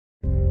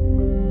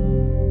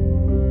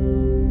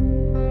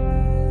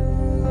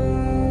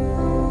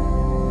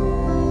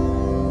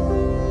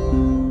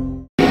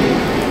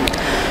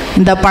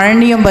இந்த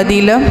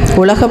பழனியம்பதியில்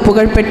உலக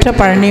புகழ்பெற்ற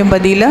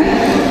பழனியம்பதியில்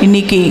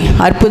இன்றைக்கி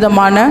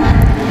அற்புதமான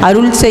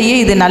அருள் செய்ய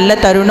இது நல்ல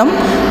தருணம்,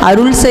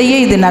 அருள் செய்ய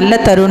இது நல்ல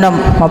தருணம்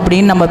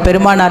அப்படின்னு நம்ம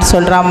பெருமானார்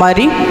சொல்கிற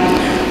மாதிரி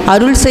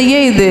அருள் செய்ய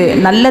இது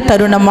நல்ல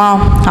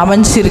தருணமாக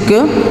அமைஞ்சிருக்கு.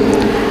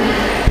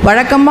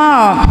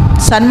 வழக்கமாக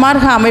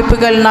சன்மார்க்க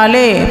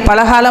அமைப்புகள்னாலே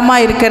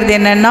பலகாலமாக இருக்கிறது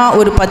என்னென்னா,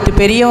 ஒரு 10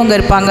 பெரியவங்க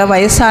இருப்பாங்க,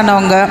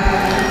 வயசானவங்க,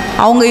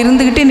 அவங்க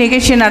இருந்துக்கிட்டு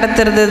நிகழ்ச்சி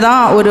நடத்துறது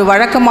தான் ஒரு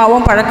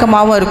வழக்கமாகவும்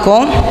பழக்கமாகவும்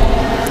இருக்கும்.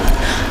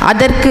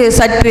 அதற்கு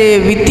சற்று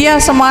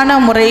வித்தியாசமான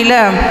முறையில்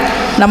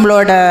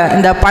நம்மளோட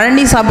இந்த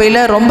பழனி சபையில்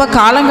ரொம்ப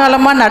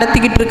காலங்காலமாக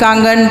நடத்திக்கிட்டு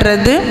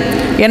இருக்காங்கன்றது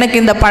எனக்கு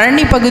இந்த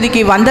பழனி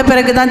பகுதிக்கு வந்த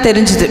பிறகு தான்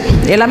தெரிஞ்சுது.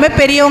 எல்லாமே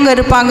பெரியவங்க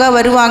இருப்பாங்க,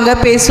 வருவாங்க,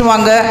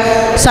 பேசுவாங்க,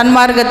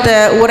 சன்மார்க்கத்தை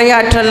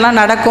உரையாற்றல்லாம்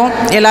நடக்கும்,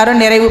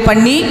 எல்லாரும் நிறைவு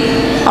பண்ணி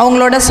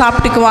அவங்களோட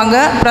சாப்பிட்டுக்குவாங்க,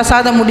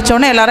 பிரசாதம்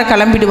முடித்தோன்னே எல்லாரும்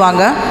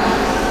கிளம்பிடுவாங்க.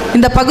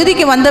 இந்த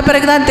பகுதிக்கு வந்த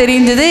பிறகு தான்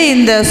தெரிஞ்சது,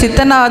 இந்த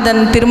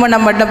சித்தநாதன் திருமண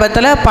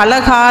மண்டபத்தில் பல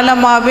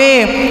காலமாகவே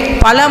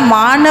பல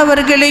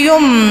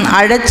மாணவர்களையும்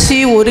அழைச்சி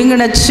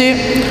ஒருங்கிணைச்சு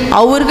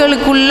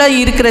அவர்களுக்குள்ளே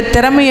இருக்கிற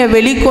திறமையை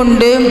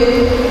வெளிக்கொண்டு,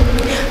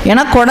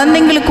 ஏன்னா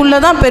குழந்தைங்களுக்குள்ளே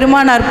தான்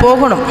பெருமானார்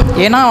போகணும்.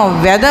 ஏன்னா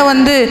விதை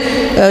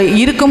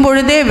இருக்கும்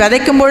பொழுதே,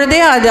 விதைக்கும் பொழுதே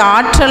அது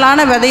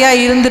ஆற்றலான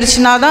விதையாக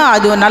இருந்துருச்சுன்னா தான்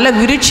அது நல்ல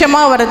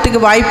விருட்சமாக வரத்துக்கு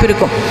வாய்ப்பு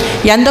இருக்கும்.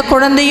 எந்த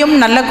குழந்தையும்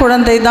நல்ல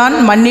குழந்தை தான்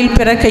மண்ணில்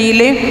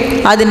பிறக்கையிலே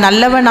அது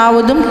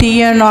நல்லவனாவதும்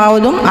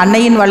தீயனாவதும்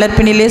அன்னையின்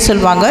வளர்ப்பினிலே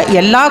சொல்லுவாங்க.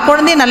 எல்லா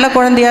குழந்தையும் நல்ல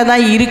குழந்தையாக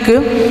தான்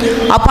இருக்குது.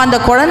 அப்போ அந்த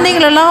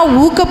குழந்தைங்களெல்லாம்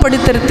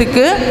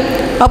ஊக்கப்படுத்துறதுக்கு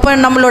அப்போ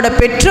நம்மளோட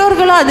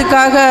பெற்றோர்களும்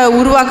அதுக்காக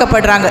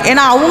உருவாக்கப்படுறாங்க.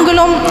 ஏன்னா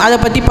அவங்களும் அதை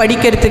பற்றி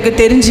படிக்கிறதுக்கு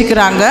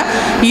தெரிஞ்சுக்கிறாங்க.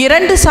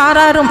 2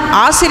 சாராரும்,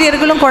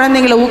 ஆசிரியர்களும்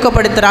குழந்தைங்களை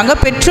ஊக்கப்படுத்துகிறாங்க,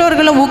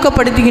 பெற்றோர்களும்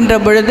ஊக்கப்படுத்துகின்ற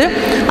பொழுது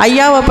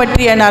ஐயாவை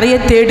பற்றிய நிறைய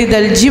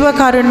தேடுதல்,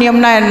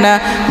 ஜீவகாருண்யம்னா என்ன,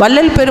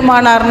 வள்ளல்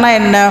பெருமானார்னா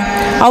என்ன,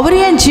 அவர்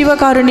ஏன்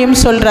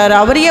ஜீவகாருண்யம் சொல்கிறாரு,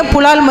 அவர் ஏன்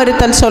புலால்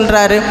மறுத்தல்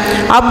சொல்கிறாரு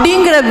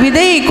அப்படிங்கிற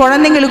விதை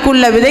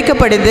குழந்தைங்களுக்குள்ள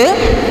விதைக்கப்படுது.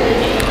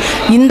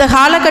 இந்த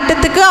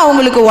காலகட்டத்துக்கு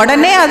அவங்களுக்கு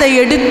உடனே அதை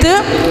எடுத்து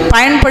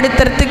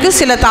பயன்படுத்துறதுக்கு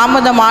சில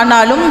தாமதம்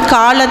ஆனாலும்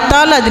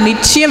காலத்தால் அது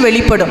நிச்சயம்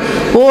வெளிப்படும்.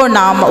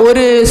 நாம்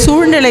ஒரு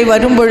சூழ்நிலை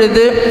வரும்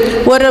பொழுது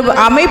ஒரு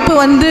அமைப்பு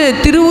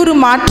திருவுரு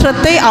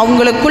மாற்றத்தை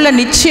அவங்களுக்குள்ள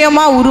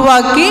நிச்சயமாக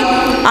உருவாக்கி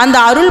அந்த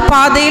அருள்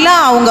பாதையில்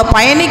அவங்க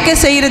பயணிக்க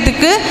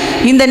செய்கிறதுக்கு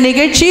இந்த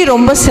நிகழ்ச்சி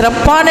ரொம்ப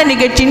சிறப்பான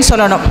நிகழ்ச்சின்னு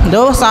சொல்லணும்.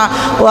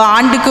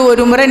 ஆண்டுக்கு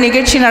ஒரு முறை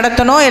நிகழ்ச்சி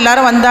நடத்தணும்,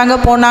 எல்லாரும் வந்தாங்க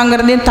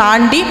போனாங்கிறதையும்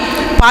தாண்டி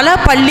பல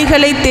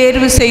பள்ளிகளை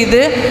தேர்வு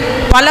செய்து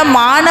பல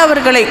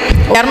மாணவர்களை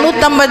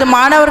 250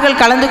 மாணவர்கள்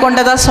கலந்து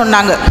கொண்டதாக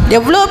சொன்னாங்க.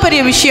 எவ்வளோ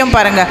பெரிய விஷயம்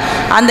பாருங்கள்.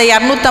 அந்த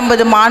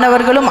 250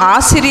 மாணவர்களும்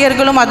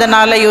ஆசிரியர்களும்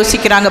அதனால்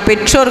யோசிக்கிறாங்க,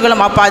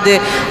 பெற்றோர்களும். அப்போ அது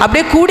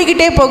அப்படியே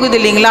கூடிக்கிட்டே போகுது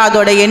இல்லைங்களா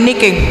அதோட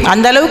எண்ணிக்கை.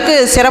 அந்த அளவுக்கு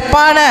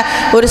சிறப்பான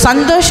ஒரு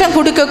சந்தோஷம்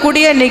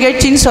கொடுக்கக்கூடிய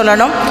நிகழ்ச்சின்னு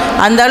சொல்லணும்.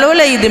 அந்த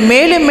அளவில் இது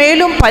மேலும்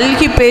மேலும்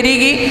பல்கி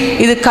பெருகி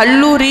இது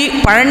கல்லூரி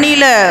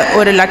பழனியில்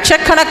ஒரு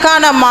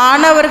லட்சக்கணக்கான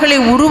மாணவர்களை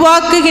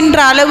உருவாக்குகின்ற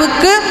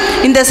அளவுக்கு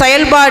இந்த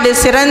செயல்பாடு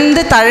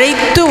சிறந்து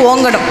தழைத்து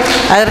ஓங்கணும்.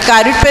 அதற்கு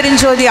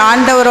அருட்பெருஞ்சோதி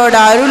ஆண்டவரோட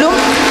அருளும்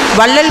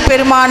வள்ளல்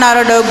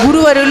பெருமானாரோட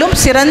குருவருளும்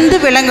சிறந்து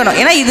விளங்கணும்.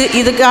 ஏன்னா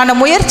இதுக்கான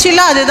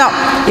முயற்சிலாம் அதுதான்.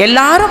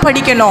 எல்லாரும்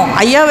படிக்கணும்,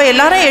 ஐயாவை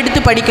எல்லாரும் எடுத்து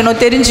படிக்கணும்,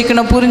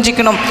 தெரிஞ்சுக்கணும்,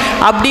 புரிஞ்சிக்கணும்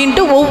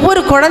அப்படின்ட்டு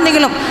ஒவ்வொரு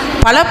குழந்தைகளும்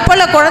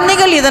பல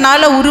குழந்தைகள்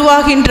இதனால்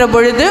உருவாகின்ற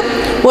பொழுது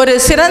ஒரு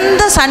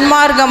சிறந்த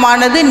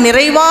சன்மார்க்கமானது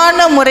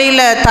நிறைவான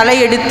முறையில்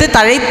தலையெடுத்து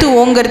தழைத்து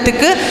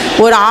ஓங்கிறதுக்கு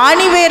ஒரு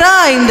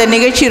ஆணிவேராக இந்த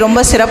நிகழ்ச்சி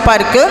ரொம்ப சிறப்பாக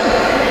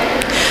இருக்குது.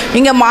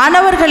 இங்கே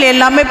மாணவர்கள்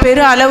எல்லாமே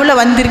பெரு அளவில்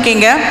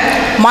வந்திருக்கீங்க.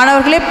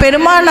 மாணவர்களே,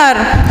 பெருமானார்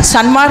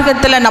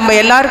சன்மார்க்கத்தில் நம்ம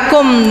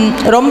எல்லாருக்கும்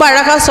ரொம்ப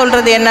அழகாக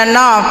சொல்கிறது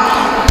என்னென்னா,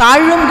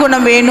 தாழும்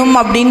குணம் வேணும்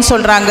அப்படின்னு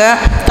சொல்கிறாங்க,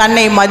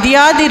 தன்னை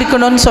மதியாது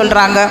இருக்கணும்னு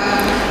சொல்கிறாங்க.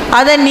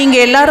 அதை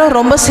நீங்கள் எல்லாரும்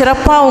ரொம்ப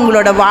சிறப்பாக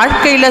உங்களோட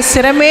வாழ்க்கையில்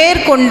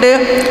சிறமேற்கொண்டு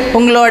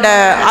உங்களோட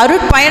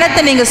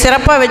அருட்பயணத்தை நீங்கள்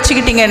சிறப்பாக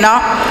வச்சுக்கிட்டிங்கன்னா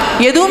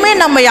எதுவுமே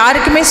நம்ம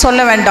யாருக்குமே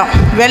சொல்ல வேண்டாம்.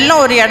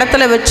 வெள்ளம் ஒரு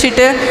இடத்துல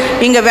வச்சுட்டு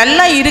இங்கே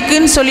வெள்ளம்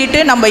இருக்குதுன்னு சொல்லிவிட்டு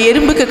நம்ம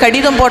எறும்புக்கு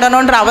கடிதம்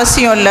போடணுன்ற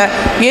அவசியம் இல்லை.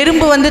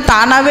 எறும்பு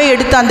தானாகவே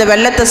எடுத்து அந்த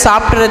வெள்ளத்தை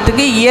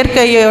சாப்பிட்றதுக்கு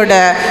இயற்கையோட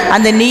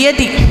அந்த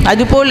நியதி.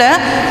 அதுபோல்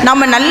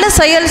நம்ம நல்ல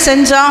செயல்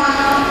செஞ்சால்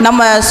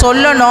நம்ம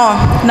சொல்லணும்,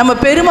 நம்ம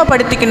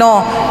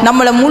பெருமைப்படுத்திக்கணும்,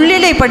 நம்மளை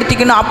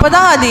முன்னிலைப்படுத்திக்கணும், அப்போ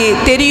தான் அது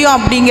தெரியும்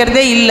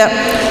அப்படிங்கிறதே இல்லை.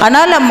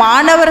 அதனால்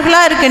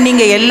மாணவர்களாக இருக்க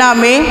நீங்கள்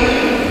எல்லாமே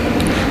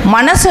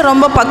மனசை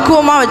ரொம்ப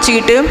பக்குவமாக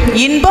வச்சுக்கிட்டு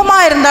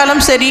இன்பமாக இருந்தாலும்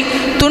சரி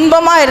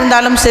துன்பமாக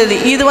இருந்தாலும் சரி,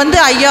 இது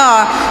ஐயா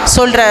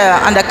சொல்கிற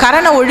அந்த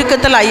கரண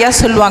ஒழுக்கத்தில் ஐயா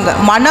சொல்லுவாங்க,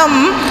 மனம்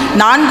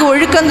 4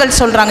 ஒழுக்கங்கள்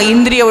சொல்கிறாங்க.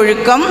 இந்திரிய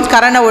ஒழுக்கம்,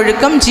 கரண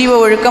ஒழுக்கம், ஜீவ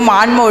ஒழுக்கம்,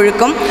 ஆன்ம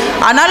ஒழுக்கம்.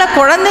 அதனால்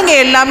குழந்தைங்க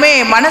எல்லாமே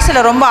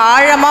மனசில் ரொம்ப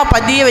ஆழமாக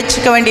பதிய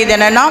வச்சுக்க வேண்டியது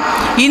என்னென்னா,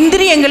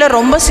 இந்திரியங்களை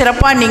ரொம்ப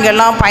சிறப்பாக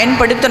நீங்கள்லாம்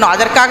பயன்படுத்தணும்.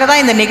 அதற்காக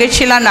தான் இந்த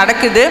நிகழ்ச்சியெலாம்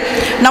நடக்குது.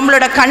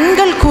 நம்மளோட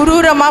கண்கள்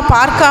குரூரமாக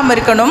பார்க்காம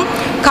இருக்கணும்,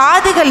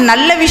 காதுகள்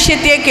நல்ல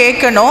விஷயத்தையே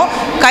கேட்கணும்,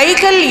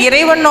 கைகள்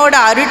இறைவனோட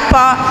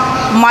அருட்பா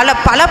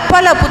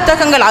பல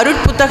புத்தகங்கள்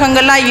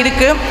அருட்புத்தகங்கள்லாம்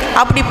இருக்குது.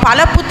 அப்படி பல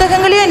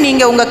புத்தகங்களையும்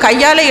நீங்கள் உங்கள்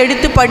கையால்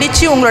எடுத்து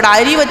படித்து உங்களோட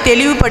அறிவை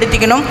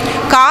தெளிவுபடுத்திக்கணும்.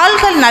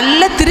 கால்கள்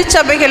நல்ல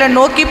திருச்சபைகளை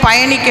நோக்கி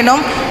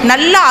பயணிக்கணும்.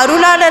 நல்ல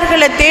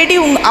அருளாளர்களை தேடி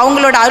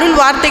அவங்களோட அருள்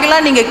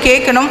வார்த்தைகளாக நீங்கள்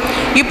கேட்கணும்.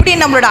 இப்படி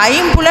நம்மளோட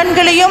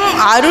ஐம்புலன்களையும்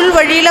அருள்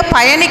வழியில்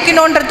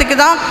பயணிக்கணுன்றதுக்கு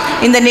தான்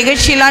இந்த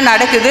நிகழ்ச்சியெலாம்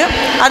நடக்குது.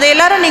 அதை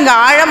எல்லாரும் நீங்கள்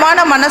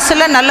ஆழமான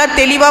மனசில் நல்லா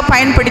தெளிவாக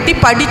பயன்படுத்தி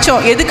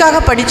படித்தோம்.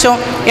 எதுக்காக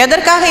படித்தோம்,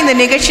 எதற்காக இந்த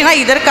நிகழ்ச்சினா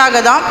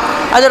இதற்காக தான்.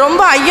 அது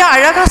ரொம்ப ஐயா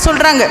அழகாக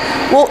சொல்கிறாங்க.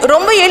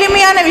 ரொம்ப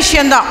எளிமையான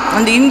விஷயந்தான்.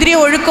 அந்த இந்திரிய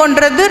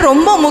ஒழுக்கன்றது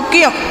ரொம்ப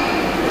முக்கியம்.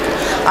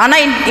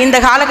 ஆனால் இந்த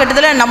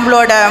காலகட்டத்தில்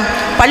நம்மளோட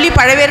பள்ளி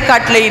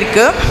பழவேற்காட்டில்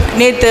இருக்குது.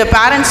 நேற்று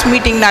பேரண்ட்ஸ்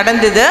மீட்டிங்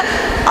நடந்தது.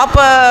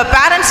 அப்போ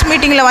பேரண்ட்ஸ்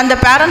மீட்டிங்கில் வந்த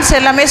பேரண்ட்ஸ்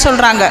எல்லாமே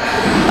சொல்கிறாங்க,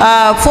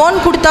 ஃபோன்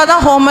கொடுத்தா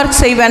தான் ஹோம்ஒர்க்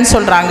செய்வேன்னு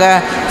சொல்கிறாங்க,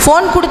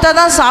 ஃபோன் கொடுத்தா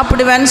தான்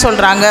சாப்பிடுவேன்னு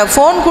சொல்கிறாங்க,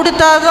 ஃபோன்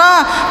கொடுத்தா தான்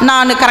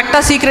நான்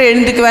கரெக்டாக சீக்கிரம்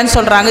எழுந்துக்குவேன்னு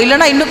சொல்கிறாங்க,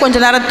 இல்லைனா இன்னும்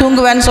கொஞ்சம் நேரம்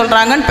தூங்குவேன்னு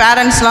சொல்கிறாங்கன்னு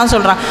பேரண்ட்ஸ்லாம்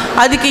சொல்கிறாங்க.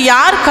 அதுக்கு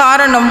யார்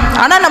காரணம்?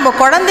 ஆனால் நம்ம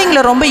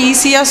குழந்தைங்கள ரொம்ப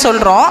ஈஸியாக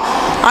சொல்கிறோம்.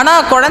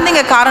 ஆனால்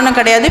குழந்தைங்க காரணம்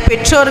கிடையாது,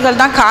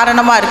 பெற்றோர்கள் தான்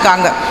காரணமாக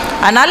இருக்காங்க.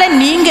 அதனால்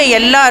நீங்கள்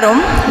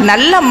எல்லாரும்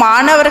நல்ல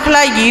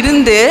மாணவர்களாக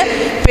இருந்து,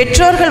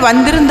 பெற்றோர்கள்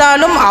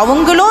வந்திருந்தாலும்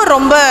அவங்களும்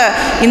ரொம்ப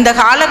இந்த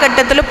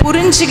காலகட்டத்தில்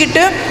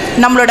புரிஞ்சுக்கிட்டு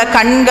நம்மளோட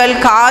கண்கள்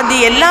காது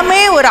எல்லாமே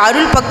ஒரு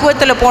அருள்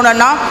பக்குவத்தில்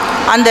போனோன்னா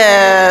அந்த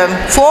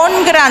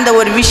ஃபோனுங்கிற அந்த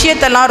ஒரு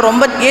விஷயத்தெல்லாம்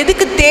ரொம்ப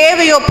எதுக்கு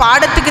தேவையோ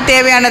பாடத்துக்கு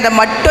தேவையானதை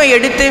மட்டும்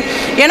எடுத்து,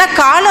 ஏன்னா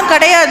காலம்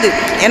கிடையாது.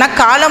 ஏன்னா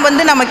காலம்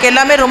நமக்கு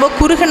எல்லாமே ரொம்ப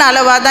குறுகின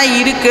அளவாக தான்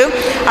இருக்குது.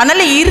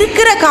 அதனால்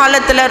இருக்கிற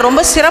காலத்தில்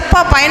ரொம்ப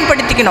சிறப்பாக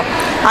பயன்படுத்திக்கணும்.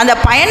 அந்த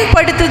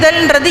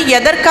பயன்படுத்துதல்ன்றது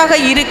எதற்காக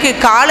இருக்குது?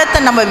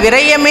 காலத்தை நம்ம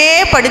விரயமே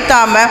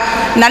படுத்தாமல்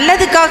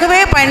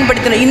நல்லதுக்காகவே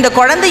பயன்படுத்தணும். இந்த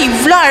குழந்தை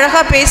இவ்வளோ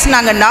அழகாக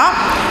பேசினாங்கன்னா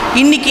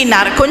இன்றைக்கி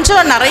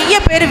கொஞ்சம் நிறைய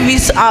பேர்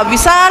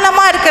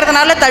விசாலமாக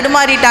இருக்கிறதுனால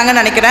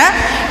தடுமாறிட்டாங்கன்னு நினைக்கிறேன்.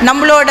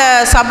 நம்மளோட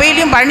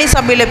சபையிலையும் பழனி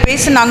சபையில்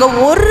பேசினாங்க,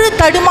 ஒரு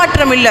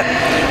தடுமாற்றம் இல்லை.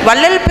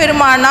 வள்ளல்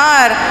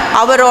பெருமானார்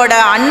அவரோட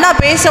அண்ணா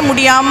பேச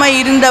முடியாமல்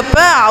இருந்தப்ப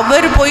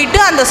அவர் போயிட்டு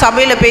அந்த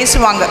சபையில்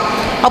பேசுவாங்க.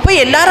 அப்போ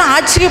எல்லாரும்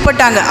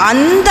ஆச்சரியப்பட்டாங்க.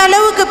 அந்த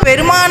அளவுக்கு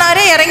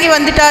பெருமானாரே இறங்கி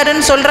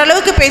வந்துட்டாருன்னு சொல்கிற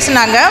அளவுக்கு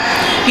பேசினாங்க.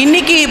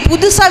 இன்றைக்கி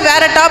புதுசாக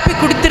வேறு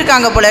டாபிக்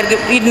கொடுத்துருக்காங்க போல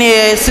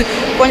இருக்குது.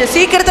 கொஞ்சம்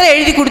சீக்கிரத்தில்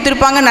எழுதி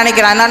கொடுத்துருப்பாங்கன்னு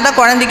நினைக்கிறேன். அதனால தான்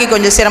குழந்தைக்கு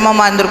கொஞ்சம்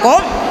சிரமமாக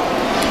இருந்திருக்கும்.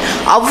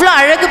 அவ்வளோ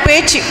அழகு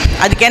பேச்சு.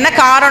 அதுக்கு என்ன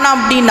காரணம்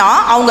அப்படின்னா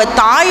அவங்க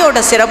தாயோட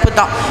சிறப்பு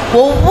தான்.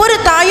 ஒவ்வொரு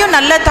தாயும்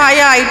நல்ல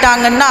தாயாக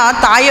ஆயிட்டாங்கன்னா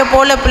தாயை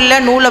போல பிள்ளை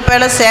நூலை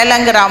போல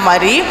சேலைங்கிற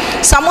மாதிரி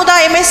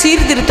சமுதாயமே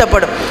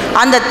சீர்திருத்தப்படும்.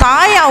 அந்த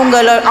தாய்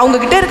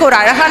அவங்கக்கிட்ட இருக்க ஒரு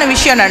அழகான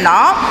விஷயம் என்னென்னா,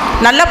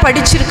 நல்லா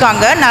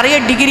படிச்சிருக்காங்க, நிறைய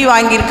டிகிரி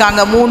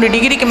வாங்கியிருக்காங்க, 3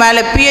 டிகிரிக்கு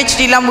மேலே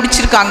PhDலாம்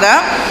முடிச்சிருக்காங்க.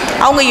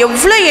 அவங்க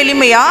எவ்வளோ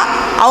எளிமையாக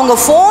அவங்க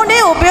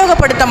ஃபோனே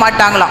உபயோகப்படுத்த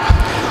மாட்டாங்களாம்.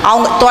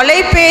 அவங்க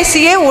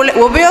தொலைபேசியே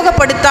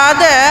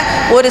உபயோகப்படுத்தாத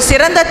ஒரு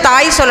சிறந்த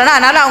தாய் சொல்லணும்.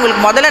 அதனால்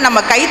அவங்களுக்கு முதல்ல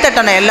நம்ம கை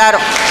தட்டணும்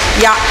எல்லாரும்.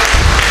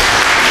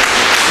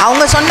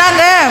 அவங்க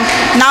சொன்னாங்க,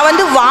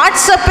 நான்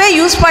வாட்ஸ்அப்பே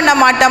யூஸ் பண்ண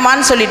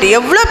மாட்டேமான்னு சொல்லிட்டு.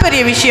 எவ்வளோ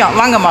பெரிய விஷயம்.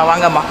 வாங்கம்மா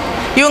வாங்கம்மா.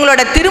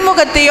 இவங்களோட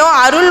திருமுகத்தையும்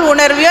அருள்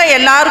உணர்வையும்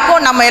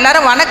எல்லாருக்கும் நம்ம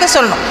எல்லாரும் வணக்க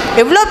சொல்லணும்.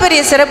 எவ்வளோ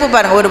பெரிய சிறப்பு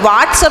பாருங்கள். ஒரு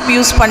வாட்ஸ்அப்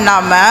யூஸ்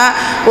பண்ணாமல்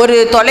ஒரு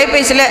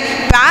தொலைபேசியில்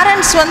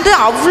பேரண்ட்ஸ்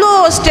அவ்வளோ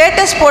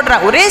ஸ்டேட்டஸ்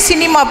போடுறாங்க. ஒரே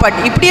சினிமா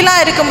பாட்டு. இப்படிலாம்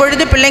இருக்கும்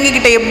பொழுது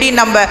பிள்ளைங்கக்கிட்ட எப்படி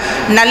நம்ம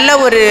நல்ல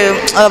ஒரு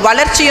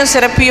வளர்ச்சியும்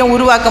சிறப்பையும்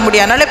உருவாக்க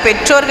முடியும்? அதனால்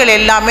பெற்றோர்கள்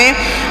எல்லாமே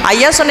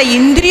ஐயா சொன்ன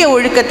இந்திரிய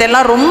ஒழுக்கத்தை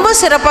எல்லாம் ரொம்ப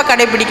சிறப்பாக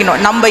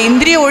கடைபிடிக்கணும். நம்ம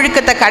இந்திரிய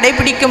ஒழுக்கத்தை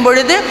கடைபிடிக்கும்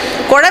பொழுது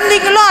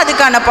குழந்தைங்களும்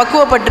அதுக்கான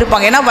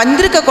பக்குவப்பட்டிருப்பாங்க. ஏன்னா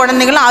வந்திருக்க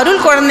குழந்தைங்களும்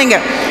அருள் குழந்தைங்க.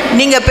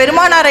 நீங்கள்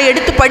பெருமானாரை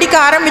எடுத்து படிக்க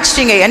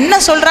ஆரம்பிச்சிட்டிங்க. என்ன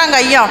சொல்கிறாங்க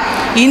ஐயா?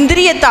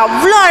 இந்திரியத்தை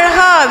அவ்வளோ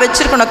அழகாக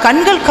வச்சுருக்கணும்,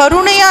 கண்கள்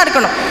கருணையாக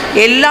இருக்கணும்,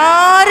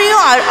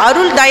 எல்லாரையும்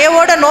அருள்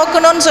தயவோடு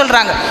நோக்கணும்னு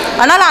சொல்கிறாங்க.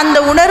 அதனால் அந்த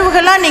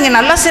உணர்வுகள்லாம் நீங்கள்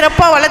நல்லா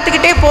சிறப்பாக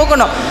வளர்த்துக்கிட்டே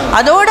போகணும்.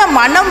 அதோட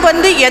மனம்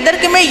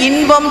எதற்குமே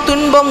இன்பம்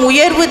துன்பம்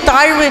உயர்வு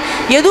தாழ்வு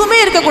எதுவுமே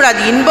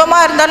இருக்கக்கூடாது.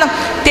 இன்பமாக இருந்தாலும்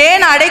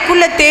தேன்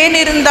அடைக்குள்ளே தேன்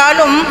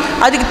இருந்தாலும்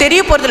அதுக்கு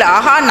தெரிய போகிறதில்ல.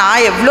 ஆஹா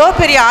நான் எவ்வளோ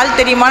பெரிய ஆள்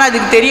தெரியுமான்னு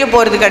அதுக்கு தெரிய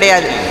போகிறது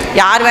கிடையாது.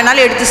 யார்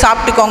வேணாலும் எடுத்து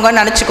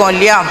சாப்பிட்டுக்கோங்கன்னு நினச்சிக்கோம்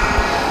இல்லையா?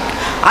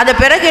 அதை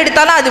பிறகு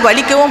எடுத்தாலும் அது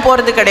வலிக்கவும்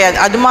போகிறது கிடையாது.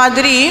 அது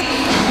மாதிரி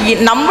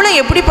நம்மளும்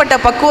எப்படிப்பட்ட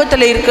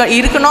பக்குவத்தில்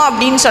இருக்கணும்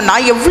அப்படின்னு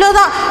சொன்னால்,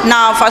 எவ்வளோதான்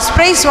நான் ஃபஸ்ட்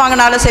ப்ரைஸ்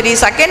வாங்கினாலும் சரி,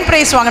 செகண்ட்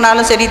ப்ரைஸ்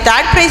வாங்கினாலும் சரி,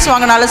 தேர்ட் ப்ரைஸ்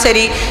வாங்கினாலும்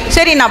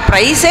சரி நான்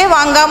ப்ரைஸே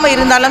வாங்காமல்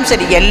இருந்தாலும்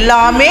சரி,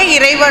 எல்லாமே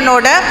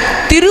இறைவனோட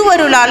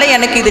திருவருளால்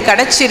எனக்கு இது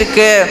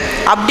கிடச்சிருக்கு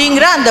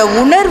அப்படிங்கிற அந்த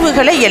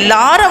உணர்வுகளை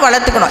எல்லாரும்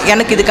வளர்த்துக்கணும்.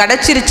 எனக்கு இது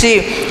கிடச்சிருச்சு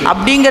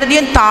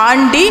அப்படிங்கிறதையும்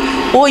தாண்டி,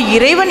 ஓ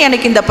இறைவன்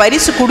எனக்கு இந்த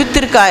பரிசு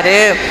கொடுத்துருக்காரு,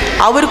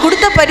 அவர்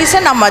கொடுத்த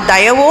பரிசை நம்ம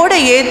தயவோடு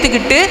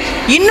ஏற்றுக்கிட்டு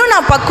இன்னும்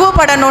நான்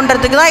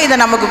பக்குவப்படணுன்றதுக்கு தான் இதை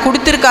நமக்கு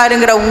கொடுத்துருக்காரு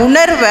கொடுத்துருக்காருங்கிற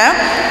உணர்வை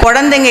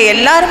குழந்தைங்க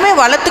எல்லாருமே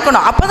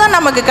வளர்த்துக்கணும். அப்போ தான்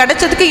நமக்கு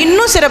கிடைச்சதுக்கு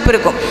இன்னும் சிறப்பு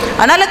இருக்கும்.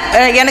 அதனால்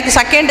எனக்கு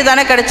செகண்டு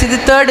தானே கிடைச்சிது,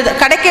 தேர்டு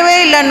கிடைக்கவே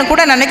இல்லைன்னு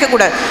கூட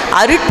நினைக்கக்கூடாது.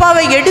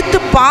 அருட்பாவை எடுத்து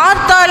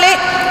பார்த்தாலே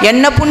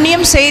என்ன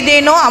புண்ணியம்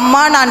செய்தேனோ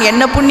அம்மா, நான்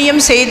என்ன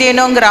புண்ணியம்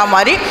செய்தேனோங்கிற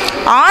மாதிரி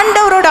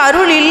ஆண்டவரோட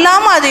அருள்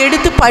இல்லாமல் அதை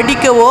எடுத்து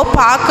படிக்கவோ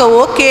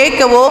பார்க்கவோ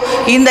கேட்கவோ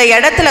இந்த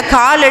இடத்துல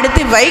கால்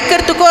எடுத்து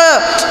வைக்கிறதுக்கோ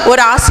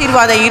ஒரு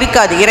ஆசீர்வாதம்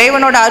இருக்காது.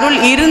 இறைவனோட அருள்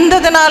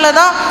இருந்ததுனால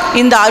தான்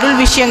இந்த அருள்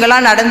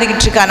விஷயங்கள்லாம்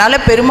நடந்துக்கிட்டு இருக்கு.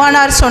 அதனால்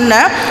பெருமானார்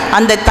சொன்ன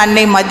அந்த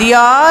தன்னை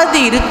மதியாது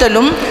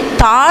இருத்தலும்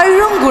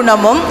தாழும்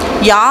குணமும்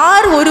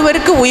யார்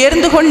ஒருவருக்கு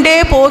உயர்ந்து கொண்டே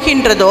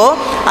போகின்றதோ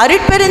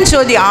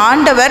அருட்பெருஞ்சோதி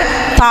ஆண்டவர்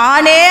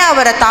தானே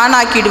அவரை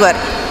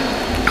தானாக்கிடுவார்.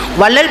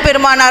 வள்ளல்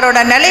பெருமானாரோட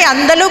நிலை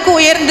அந்தளவுக்கு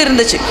உயர்ந்து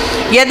இருந்துச்சு.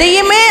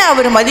 எதையுமே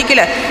அவர்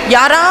மதிக்கலை.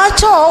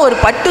 யாராச்சும் ஒரு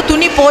பட்டு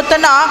துணி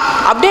போத்தனா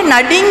அப்படியே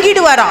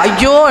நடுங்கிடுவாராம்.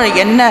 ஐயோ,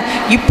 என்ன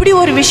இப்படி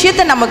ஒரு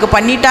விஷயத்தை நமக்கு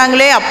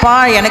பண்ணிட்டாங்களே அப்பா,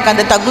 எனக்கு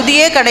அந்த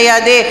தகுதியே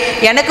கிடையாது,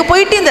 எனக்கு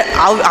போயிட்டு இந்த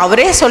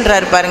அவரே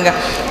சொல்கிறாரு பாருங்க,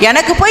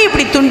 எனக்கு போய்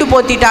இப்படி துண்டு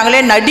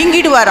போத்திட்டாங்களே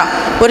நடுங்கிடுவாராம்.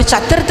 ஒரு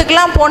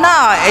சத்திரத்துக்கெலாம்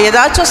போனால்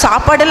ஏதாச்சும்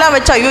சாப்பாடெல்லாம்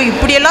வச்சா, ஐயோ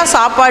இப்படியெல்லாம்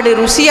சாப்பாடு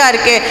ருசியாக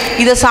இருக்கே,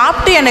 இதை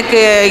சாப்பிட்டு எனக்கு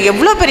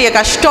எவ்வளோ பெரிய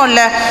கஷ்டம்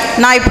இல்லை,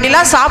 நான்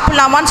இப்படிலாம்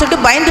சாப்பிட்லாமான்னு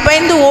சொல்லிட்டு பயந்து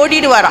பயந்து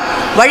ஓடிடுவாராம்.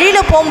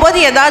 வழியில் போகும்போது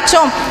ஏதாச்சும்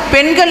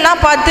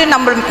பெண்கள்லாம் பார்த்து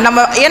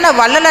நம்ம ஏன்னா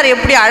வள்ளலார்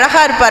எப்படி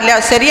அழகாக இருப்பார் இல்லையா,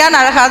 சரியான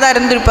அழகாக தான்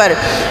இருந்திருப்பார்.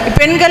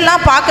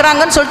 பெண்கள்லாம்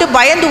பார்க்குறாங்கன்னு சொல்லிட்டு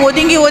பயந்து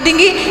ஒதுங்கி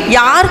ஒதுங்கி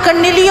யார்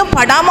கண்ணிலையும்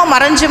படாமல்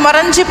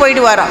மறைஞ்சு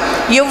போயிடுவாராம்.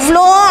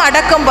 எவ்வளோ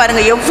அடக்கம்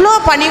பாருங்கள், எவ்வளோ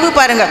பணிவு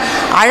பாருங்கள்.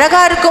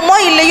 அழகாக இருக்குமோ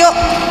இல்லையோ,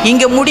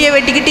 இங்கே முடிய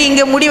வெட்டிக்கிட்டு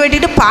இங்கே முடி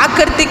வெட்டிக்கிட்டு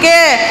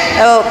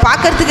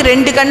பார்க்கறதுக்கு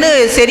ரெண்டு கண்ணு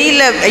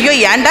சரியில்லை, ஐயோ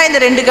ஏன்டா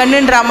இந்த ரெண்டு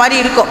கண்ணுன்ற மாதிரி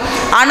இருக்கும்.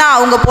 ஆனால்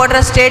அவங்க போடுற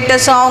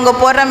ஸ்டேட்டஸும் அவங்க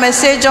போடுற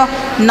மெசேஜும்,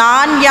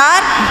 நான்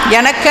யார்,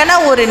 எனக்கென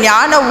ஒரு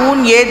ஞான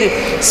ஊன் ஏது,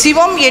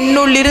 சிவம்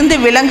என்னுள்ளிருந்து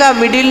விளங்கா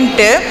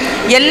விடின்ட்டு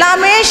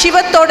எல்லாமே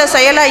சிவத்தோட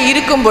செயலாக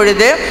இருக்கும்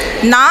பொழுது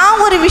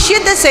நான் ஒரு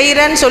விஷயத்தை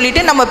செய்கிறேன்னு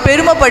சொல்லிட்டு நம்ம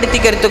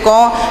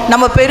பெருமைப்படுத்திக்கிறதுக்கும்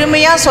நம்ம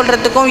பெருமையாக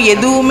சொல்கிறதுக்கும்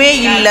எதுவுமே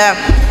இல்லை.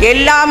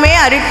 எல்லாமே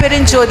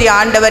அருட்பெருஞ்சோதி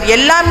ஆண்டவர்,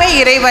 எல்லாமே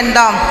இறைவன்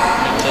தான்,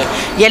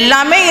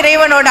 எல்லாமே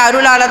இறைவனோட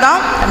அருளால்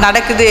தான்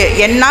நடக்குது,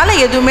 என்னால்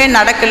எதுவுமே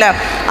நடக்கலை.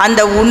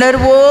 அந்த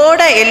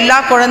உணர்வோட எல்லா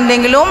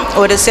குழந்தைங்களும்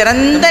ஒரு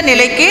சிறந்த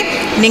நிலைக்கு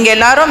நீங்கள்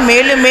எல்லாரும்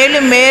மேலும்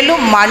மேலும்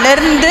மேலும்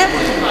மலர்ந்து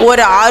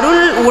ஒரு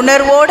அருள்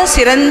உணர்வோடு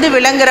சிறந்து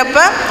விளங்குறப்ப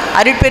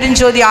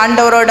அருட்பெருஞ்சோதி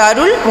ஆண்டவரோட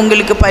அருள்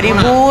உங்களுக்கு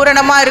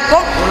பரிபூரணமாக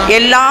இருக்கும்.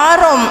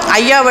 எல்லாரும்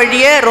ஐயா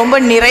வழியை ரொம்ப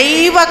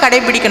நிறைவாக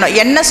கடைபிடிக்கணும்.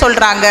 என்ன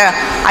சொல்கிறாங்க,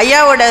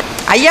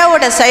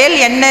 ஐயாவோட செயல்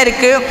என்ன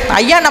இருக்குது,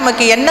 ஐயா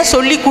நமக்கு என்ன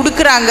சொல்லி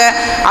கொடுக்குறாங்க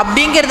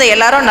அப்படிங்கிறத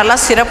எல்லாரும் நல்லா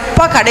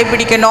சிறப்பாக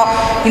கடைபிடிக்கணும்.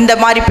 இந்த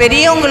மாதிரி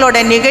பெரியவங்களோட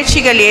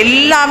நிகழ்ச்சிகள்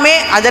எல்லாமே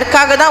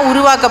அதற்காக தான்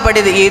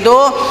உருவாக்கப்படுது. ஏதோ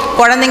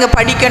குழந்தைங்க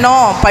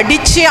படிக்கணும்,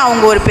 படித்து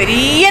அவங்க ஒரு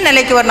பெரிய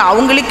நிலைக்கு வரணும்,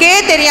 அவங்களுக்கே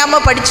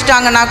தெரியாமல்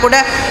படிச்சுட்டாங்கன்னா கூட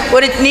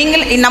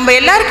நம்ம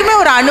எல்லாருக்குமே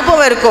ஒரு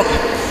அனுபவம் இருக்கும்.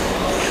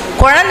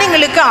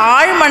 குழந்தைங்களுக்கு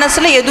ஆழ்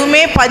மனசில் எதுவுமே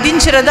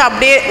பதிஞ்சிறது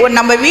அப்படியே.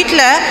 நம்ம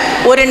வீட்டில்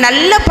ஒரு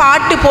நல்ல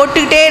பாட்டு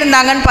போட்டுக்கிட்டே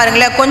இருந்தாங்கன்னு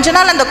பாருங்களேன், கொஞ்ச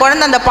நாள் அந்த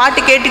குழந்தை அந்த பாட்டு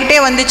கேட்டுக்கிட்டே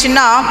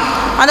வந்துச்சுன்னா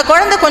அந்த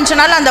குழந்தை கொஞ்ச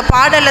நாள் அந்த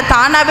பாடலை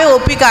தானாகவே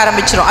ஒப்பிக்க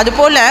ஆரம்பிச்சிடும்.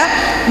 அதுபோல்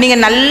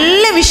நீங்கள்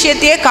நல்ல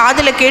விஷயத்தையே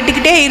காதில்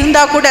கேட்டுக்கிட்டே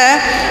இருந்தால் கூட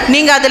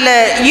நீங்கள் அதில்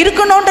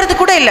இருக்கணுன்றது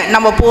கூட இல்லை.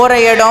 நம்ம போகிற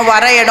இடம்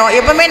வர இடம்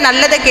எப்போவுமே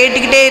நல்லதை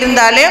கேட்டுக்கிட்டே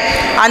இருந்தாலே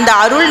அந்த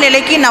அருள்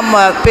நிலைக்கு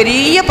நம்ம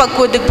பெரிய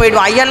பக்குவத்துக்கு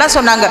போயிடுவோம். ஐயாலாம்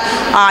சொன்னாங்க,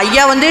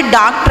 ஐயா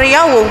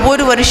டாக்டரையாக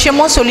ஒவ்வொரு வருஷமும்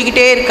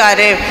சொல்லிக்கிட்டே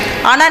இருக்காரு,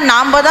 ஆனால்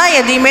நாம் தான்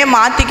எதையுமே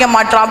மாற்றிக்க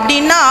மாட்டோம்.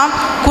 அப்படின்னா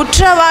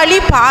குற்றவாளி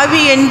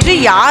பாவி என்று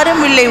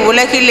யாரும் இல்லை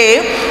உலகிலே,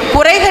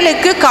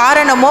 குறைகளுக்கு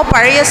காரணமோ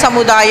பழைய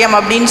சமுதாயம்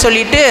அப்படின்னு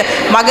சொல்லிட்டு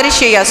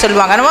மகரிஷி ஐயா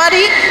சொல்லுவாங்க. அந்த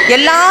மாதிரி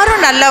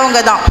எல்லாரும்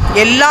நல்லவங்க தான்,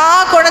 எல்லா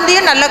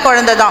குழந்தையும் நல்ல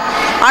குழந்தை தான்.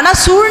 ஆனால்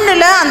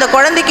சூழ்நிலை அந்த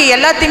குழந்தைக்கு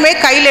எல்லாத்தையுமே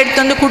கையில்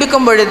எடுத்து வந்து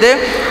கொடுக்கும் பொழுது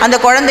அந்த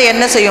குழந்தை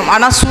என்ன செய்யும்?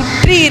 ஆனால்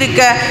சுற்றி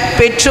இருக்க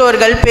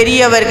பெற்றோர்கள்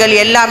பெரியவர்கள்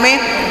எல்லாமே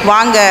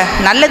வாங்க,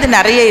 நல்லது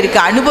நிறைய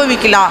இருக்குது,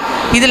 அனுபவிக்கலாம்,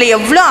 இதில்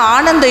எவ்வளோ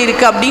ஆனந்தம்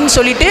இருக்குது அப்படின்னு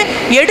சொல்லிட்டு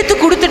எடுத்து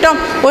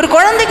கொடுத்துட்டோம். ஒரு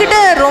குழந்தைகிட்ட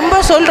ரொம்ப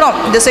சொல்கிறோம்,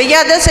 இதை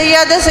செய்யாத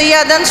செய்யாத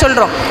செய்யாதன்னு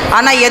சொல்கிறோம்,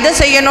 ஆனால் எதை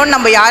செய்யணும்னு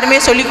நம்ம யாருமே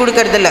சொல்லி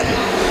கொடுக்கறதில்ல.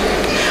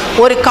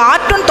 ஒரு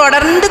கார்ட்டூன்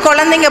தொடர்ந்து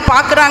குழந்தைங்க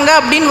பார்க்குறாங்க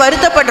அப்படின்னு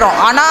வருத்தப்படுறோம்,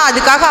 ஆனால்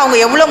அதுக்காக அவங்க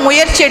எவ்வளோ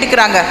முயற்சி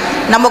எடுக்கிறாங்க.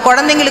 நம்ம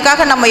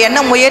குழந்தைங்களுக்காக நம்ம என்ன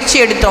முயற்சி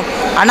எடுத்தோம்?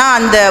 ஆனால்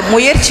அந்த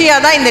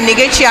முயற்சியாக தான் இந்த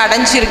நிகழ்ச்சி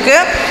அடைஞ்சிருக்கு.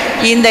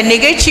 இந்த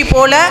நிகழ்ச்சி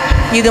போல்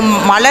இது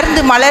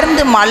மலர்ந்து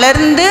மலர்ந்து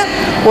மலர்ந்து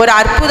ஒரு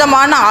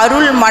அற்புதமான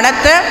அருள்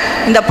மனத்தை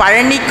இந்த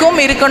பழனிக்கும்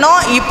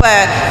இருக்கணும். இப்போ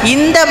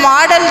இந்த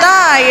மாடல்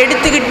தான்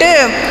எடுத்துக்கிட்டு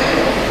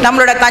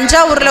நம்மளோட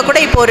தஞ்சாவூரில் கூட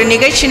இப்போ ஒரு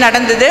நிகழ்ச்சி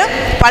நடந்தது,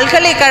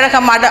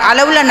 பல்கலைக்கழகம்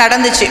அளவில்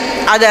நடந்துச்சு.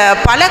 அதை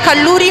பல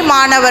கல்லூரி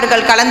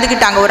மாணவர்கள்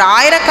கலந்துக்கிட்டாங்க, ஒரு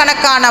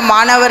ஆயிரக்கணக்கான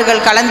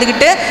மாணவர்கள்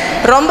கலந்துக்கிட்டு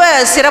ரொம்ப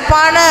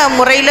சிறப்பான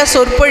முறையில்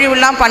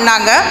சொற்பொழிவுலாம்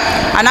பண்ணாங்க.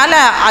 அதனால்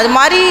அது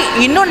மாதிரி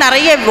இன்னும்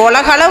நிறைய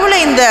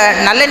உலகளவில் இந்த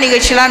நல்ல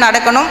நிகழ்ச்சிலாம்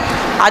நடக்கணும்.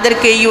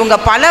 அதற்கு இவங்க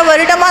பல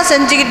வருடமாக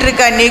செஞ்சுக்கிட்டு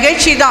இருக்க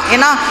நிகழ்ச்சி தான்.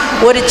 ஏன்னா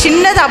ஒரு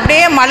சின்னது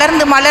அப்படியே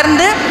மலர்ந்து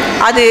மலர்ந்து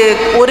அது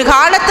ஒரு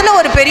காலத்தில்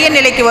ஒரு பெரிய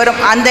நிலைக்கு வரும்.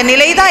 அந்த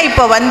நிலை தான்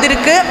இப்போ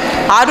வந்திருக்கு.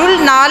 அருள்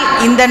நாள்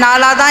இந்த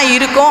நாளாக தான்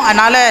இருக்கும்.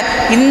 அதனால்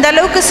இந்த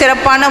அளவுக்கு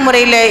சிறப்பான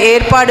முறையில்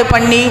ஏற்பாடு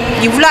பண்ணி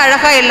இவ்வளோ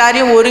அழகாக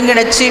எல்லாரையும்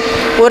ஒருங்கிணைச்சு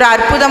ஒரு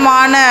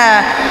அற்புதமான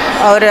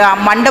ஒரு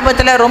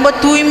மண்டபத்தில் ரொம்ப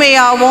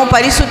தூய்மையாகவும்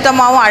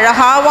பரிசுத்தமாகவும்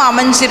அழகாகவும்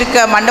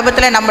அமைஞ்சிருக்க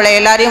மண்டபத்தில் நம்மளை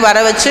எல்லாரையும் வர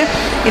வச்சு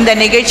இந்த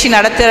நிகழ்ச்சி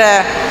நடத்துகிற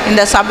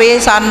இந்த சபையை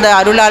சார்ந்த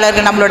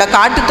அருளாளர்கள், நம்மளோட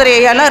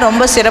காட்டுத்துறையெல்லாம்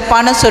ரொம்ப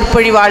சிறப்பான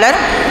சொற்பொழிவாளர்,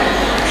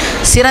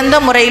 சிறந்த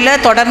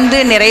முறையில் தொடர்ந்து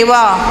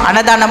நிறைவாக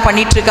அன்னதானம்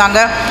பண்ணிகிட்ருக்காங்க.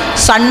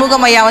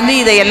 சண்முகமையா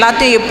இதை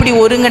எல்லாத்தையும் எப்படி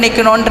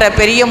ஒருங்கிணைக்கணுன்ற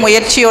பெரிய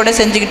முயற்சியோடு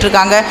செஞ்சுக்கிட்டு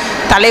இருக்காங்க.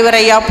 தலைவர்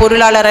ஐயா,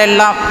 பொருளாளர்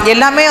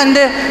எல்லாமே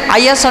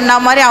ஐயா சொன்ன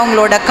மாதிரி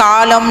அவங்களோட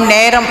காலம்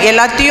நேரம்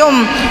எல்லாத்தையும்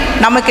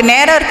நமக்கு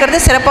நேரம் இருக்கிறது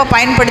சிறப்பாக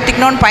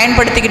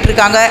பயன்படுத்திக்கிட்டு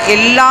இருக்காங்க.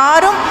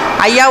 எல்லாரும்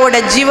ஐயாவோட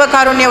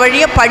ஜீவகாருண்ய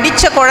வழியை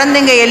படித்த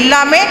குழந்தைங்க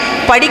எல்லாமே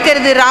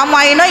படிக்கிறது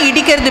ராமாயணம்,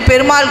 இடிக்கிறது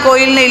பெருமாள்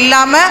கோயில்னு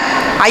இல்லாமல்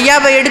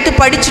ஐயாவை எடுத்து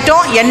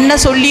படிச்சிட்டோம்.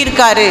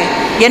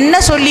 என்ன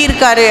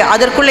சொல்லியிருக்காரு,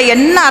 அதற்குள்ளே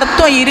என்ன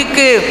அர்த்தம்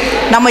இருக்குது,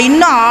 நம்ம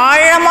இன்னும்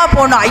ஆழமாக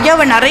போகணும்,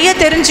 ஐயாவை நிறைய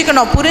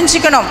தெரிஞ்சுக்கணும்,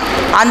 புரிஞ்சுக்கணும்.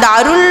 அந்த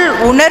அருள்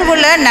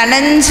உணர்வில்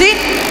நனைஞ்சி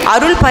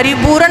அருள்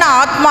பரிபூரண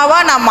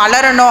ஆத்மாவாக நான்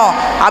மலரணும்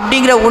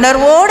அப்படிங்கிற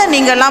உணர்வோடு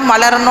நீங்கள்லாம்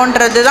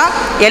மலரணுன்றது தான்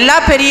எல்லா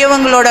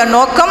பெரியவங்களோட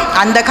நோக்கம்.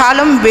 அந்த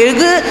காலம்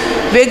வெகு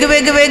வெகு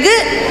வெகு வெகு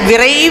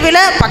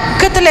விரைவில்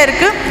பக்கத்தில்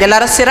இருக்குது.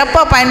 எல்லாரும்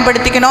சிறப்பாக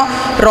பயன்படுத்திக்கணும்.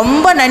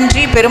 ரொம்ப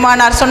நன்றி.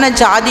 பெருமானார் சொன்ன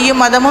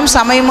ஜாதியும் மதமும்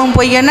சமயமும்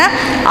பொய்யன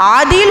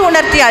ஆதியில்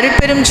உணர்த்தி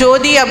அருட்பெரும்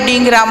ஜோதி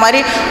அப்படிங்கிற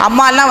மாதிரி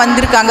அம்மாலாம்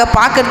வந்திருக்காங்க.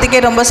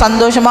 பார்க்குறதுக்கே ரொம்ப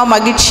சந்தோஷமாக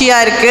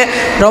மகிழ்ச்சியாக இருக்குது.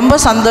 ரொம்ப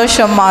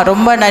சந்தோஷம்மா,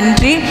 ரொம்ப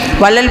நன்றி.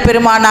 வள்ளல்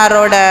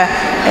பெருமானாரோட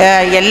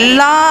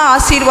எல்லா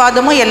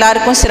ஆசீர்வாதமும்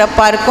எல்லாருக்கும்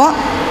சிறப்பாக இருக்கும்.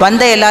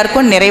 வந்த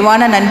எல்லாருக்கும்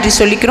நிறைவான நன்றி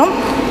சொல்லிக்கிறோம்.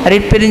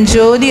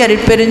 அருட்பெருஞ்சோதி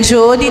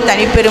அருட்பெருஞ்சோதி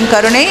தனிப்பெரும்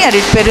கருணை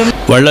அருட்பெரும்.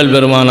 வள்ளல்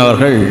பெருமான்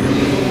அவர்கள்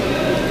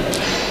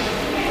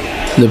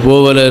இந்த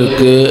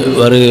பூவலருக்கு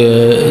வருகை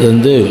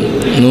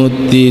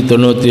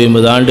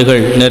 199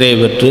 ஆண்டுகள் நிறைவு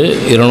பெற்று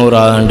 200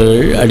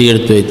 ஆண்டுகள்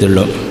அடியெடுத்து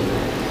வைத்துள்ளோம்.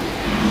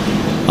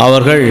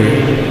 அவர்கள்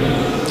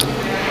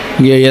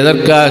இங்கே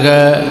எதற்காக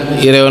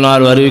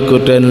இறைவனால்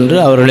வருவிக்குற்றேன் என்று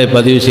அவர்களை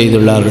பதிவு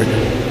செய்துள்ளார்கள்.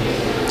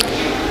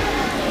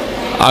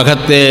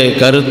 அகத்தே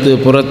கருத்து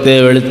புறத்தே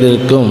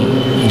வெளித்திருக்கும்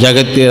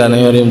ஜகத்தீர்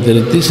அனைவரையும்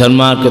திருத்தி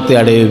சன்மார்க்கத்தை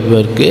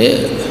அடைவிப்பதற்கு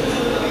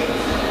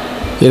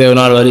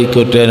இறைவனால்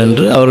வருவிக்குற்றேன்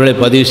என்று அவர்களை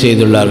பதிவு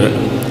செய்துள்ளார்கள்.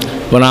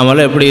 இப்போ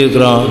நாமெல்லாம் எப்படி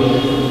இருக்கிறோம்?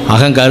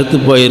 அகம் கருத்து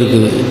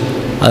போயிருக்குது.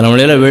 அது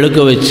நம்மளையெல்லாம் வெளுக்க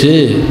வச்சு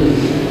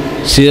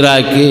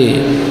சீராக்கி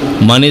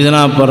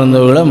மனிதனாக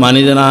பிறந்தவர்களை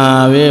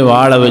மனிதனாகவே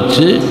வாழ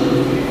வச்சு,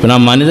 இப்போ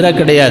நான் மனிதராக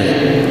கிடையாது,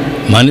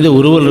 மனித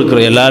உருவல்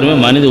இருக்கிறோம். எல்லாருமே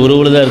மனித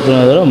உருவில் தான்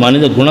இருக்கிறோம்,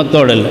 மனித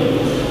குணத்தோடு இல்லை.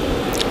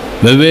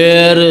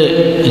 வெவ்வேறு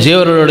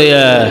ஜீவர்களுடைய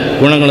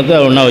குணங்களை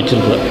தான் ஒன்றா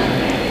வச்சுருக்குறோம்.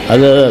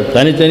 அது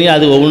தனித்தனியாக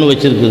அது ஒவ்வொன்றும்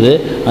வச்சுருக்குது.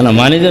 ஆனால்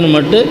மனிதன்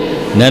மட்டும்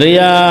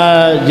நிறையா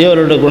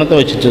ஜீவர்களுடைய குணத்தை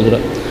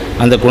வச்சுட்ருக்குறோம்.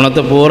 அந்த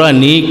குணத்தை பூரா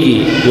நீக்கி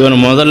இவனை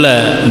முதல்ல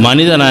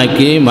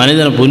மனிதனாக்கி,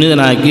 மனிதனை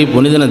புனிதனாக்கி,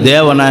 புனிதனை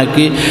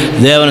தேவனாக்கி,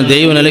 தேவனை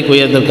தெய்வ நிலைக்கு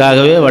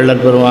உயர்த்தற்காகவே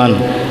வள்ளல் பெருமான்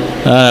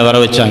வர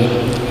வச்சாங்க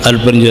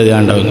அருட்பெருஞ்சோதி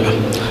ஆண்டவங்க.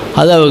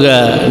 அதை அவங்க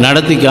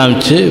நடத்தி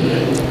காமிச்சு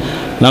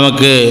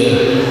நமக்கு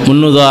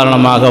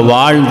முன்னுதாரணமாக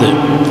வாழ்ந்து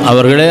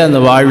அவர்களே அந்த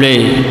வாழ்வை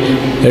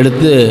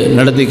எடுத்து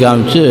நடத்தி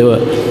காமிச்சு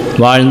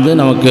வாழ்ந்து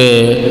நமக்கு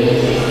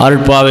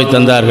அருட்பாவை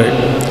தந்தார்கள்.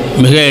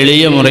 மிக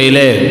எளிய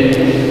முறையிலே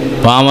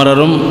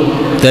பாமரரும்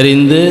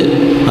தெரிந்து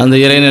அந்த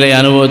இறைநிலை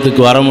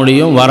அனுபவத்துக்கு வர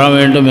முடியும், வர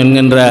வேண்டும்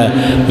என்கின்ற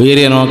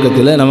வீரிய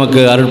நோக்கத்தில் நமக்கு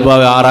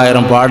அருட்பாவை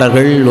 6000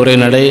 பாடல்கள்,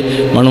 உரைநடை,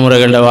 மனுமுறை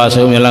கண்ட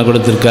வாசகம் எல்லாம்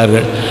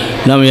கொடுத்துருக்கார்கள்.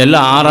 நம்ம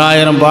எல்லாம்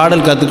 6000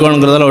 பாடல்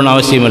கற்றுக்கணுங்கிறதால ஒன்றும்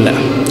அவசியம் இல்லை.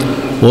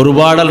 ஒரு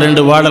பாடல்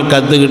 2 பாடல்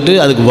கற்றுக்கிட்டு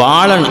அதுக்கு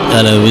வாழணும்.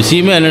 அதில்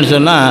விஷயமே என்னென்னு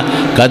சொன்னால்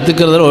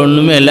கற்றுக்கிறதுல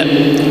ஒன்றுமே இல்லை,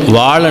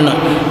 வாழணும்.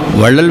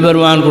 வள்ளல்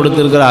பெருமான்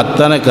கொடுத்துருக்கிற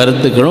அத்தனை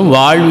கருத்துக்களும்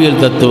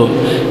வாழ்வியல் தத்துவம்.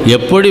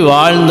 எப்படி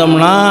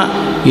வாழ்ந்தோம்னா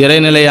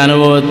இறைநிலை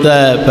அனுபவத்தை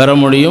பெற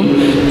முடியும்,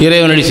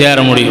 இறைவனடி சேர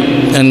முடியும்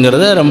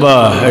என்கிறத ரொம்ப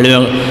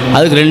எளிமையாக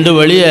அதுக்கு 2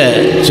 வழியை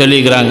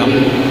சொல்லிக்கிறாங்க.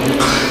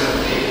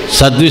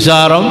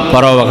 சத்விசாரம்,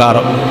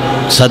 பரோபகாரம்.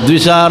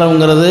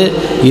 சத்விசாரங்கிறது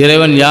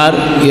இறைவன் யார்,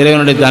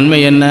 இறைவனுடைய தன்மை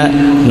என்ன,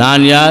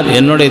 நான் யார்,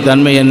 என்னுடைய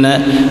தன்மை என்ன,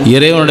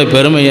 இறைவனுடைய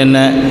பெருமை என்ன,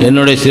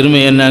 என்னுடைய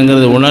சிறுமை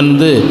என்னங்கிறது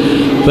உணர்ந்து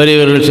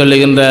பெரியவர்கள்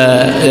சொல்லுகின்ற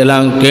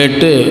எல்லாம்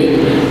கேட்டு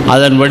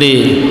அதன்படி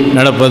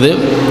நடப்பது.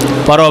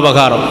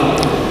 பரோபகாரம்,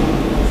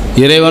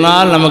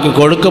 இறைவனால் நமக்கு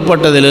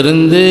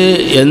கொடுக்கப்பட்டதிலிருந்து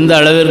எந்த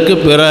அளவிற்கு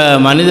பிற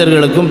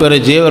மனிதர்களுக்கும் பிற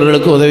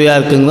ஜீவர்களுக்கும் உதவியாக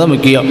இருக்குங்கிறது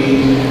முக்கியம்.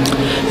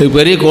 இது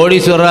பெரிய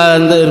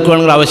கோடீஸ்வரராக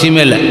இருக்கணுங்கிற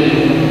அவசியமே இல்லை.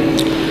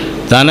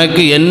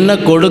 தனக்கு என்ன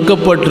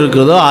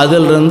கொடுக்கப்பட்டிருக்கிறதோ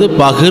அதிலிருந்து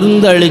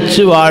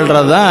பகிர்ந்தளித்து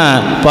வாழ்கிறது தான்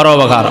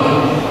பரோபகாரம்.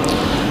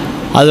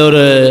 அது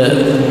ஒரு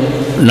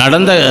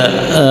நடந்த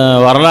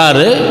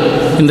வரலாறு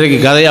இன்றைக்கு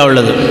கதையாக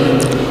உள்ளது.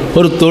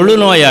 ஒரு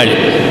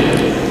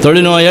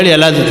தொழுநோயாளி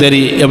எல்லாத்துக்கும்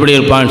தெரியும் எப்படி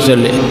இருப்பான்னு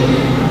சொல்லி.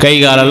 கை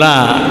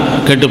காலெல்லாம்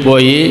கெட்டு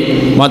போய்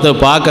மற்ற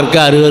பார்க்கறக்கு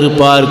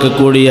அருவருப்பாக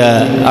இருக்கக்கூடிய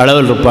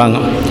அளவில் இருப்பாங்க.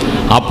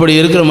 அப்படி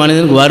இருக்கிற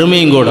மனிதனுக்கு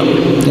வறுமையும் கூட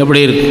எப்படி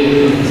இருக்குது.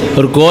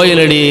 ஒரு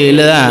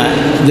கோயிலடியில் தான்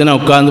தினம்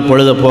உட்காந்து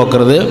பொழுதை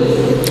போக்குறது,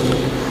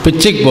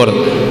 பிச்சைக்கு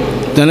போகிறது.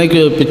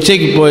 தினைக்கு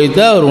பிச்சைக்கு போய்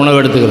தான் அவர் உணவு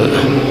எடுத்துக்கிறது.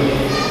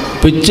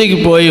 பிச்சைக்கு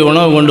போய்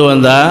உணவு கொண்டு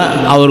வந்தால்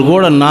அவர்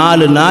கூட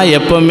 4 நாய்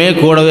எப்போவுமே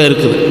கூடவே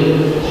இருக்குது.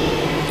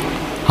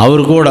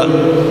 அவர் கூட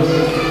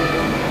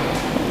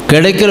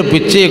கிடைக்கிற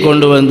பிச்சையை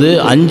கொண்டு வந்து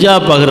 5ஆக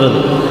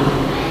பகிர்றது.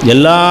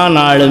 எல்லா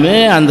நாளுமே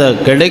அந்த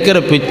கிடைக்கிற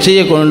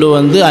பிச்சையை கொண்டு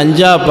வந்து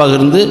 5ஆக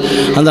பகிர்ந்து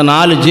அந்த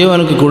 4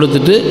 ஜீவனுக்கு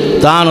கொடுத்துட்டு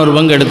தான் ஒரு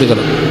பங்கு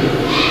எடுத்துக்கிறோம்.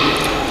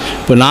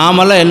 இப்போ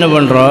நாமெல்லாம் என்ன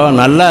பண்ணுறோம்,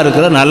 நல்லா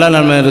இருக்கிற நல்ல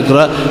நன்மை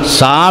இருக்கிறோம்,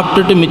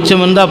 சாப்பிட்டுட்டு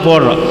மிச்சம் இருந்தால்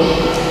போடுறோம்,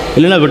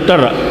 இல்லைன்னா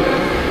விட்டுறோம்.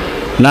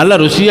 நல்லா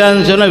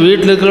ருசியாகனு சொன்னால்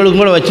வீட்டில்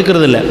இருக்கிறவங்களுக்கும் கூட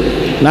வச்சுக்கிறது இல்லை,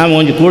 நாம்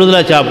கொஞ்சம்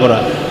கூடுதலாக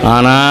சாப்பிட்றோம்.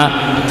 ஆனால்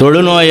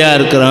தொழுநோயாக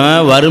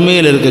இருக்கிறவன்,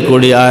 வறுமையில்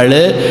இருக்கக்கூடிய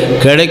ஆள்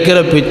கிடைக்கிற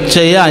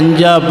பிச்சையை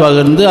 5ஆக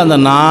பகிர்ந்து அந்த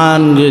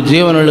 4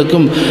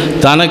 ஜீவன்களுக்கும்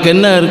தனக்கு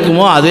என்ன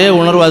இருக்குமோ அதே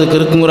உணர்வு அதுக்கு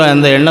இருக்குங்கிற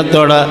அந்த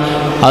எண்ணத்தோடு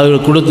அது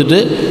கொடுத்துட்டு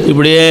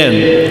இப்படியே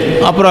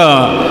அப்புறம்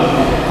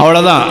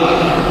அவ்வளோதான்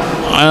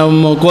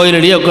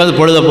கோயிலடியே உட்காந்து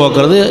பொழுதை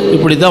போக்குறது.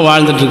 இப்படி தான்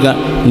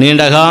வாழ்ந்துட்டுருக்கேன்.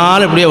 நீண்ட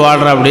காலம் இப்படியே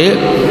வாழ்கிறான். அப்படி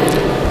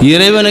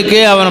இறைவனுக்கே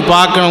அவனை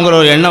பார்க்கணுங்கிற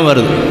ஒரு எண்ணம்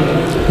வருது.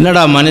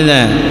 என்னடா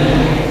மனிதன்,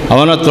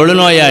 அவனை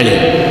தொழுநோயாளி,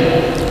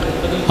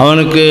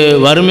 அவனுக்கு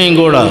வறுமையும்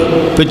கூட,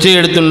 பிச்சை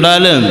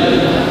எடுத்துட்டாலும்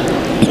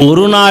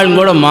ஒரு நாள்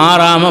கூட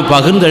மாறாமல்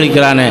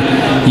பகிர்ந்தளிக்கிறானே,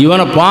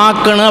 இவனை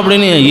பார்க்கணும்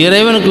அப்படின்னு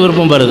இறைவனுக்கு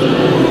விருப்பம் வருது.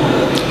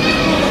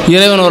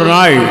 இறைவன் ஒரு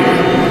நாள்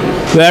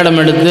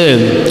வேடம் எடுத்து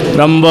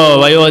ரொம்ப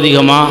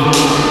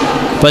வயோதிகமாக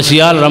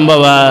பசியால் ரொம்ப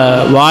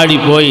வாடி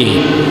போய்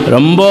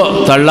ரொம்ப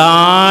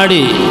தள்ளாடி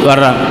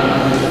வர்றான்.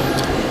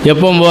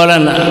 எப்பவும்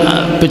போல்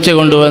பிச்சை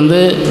கொண்டு வந்து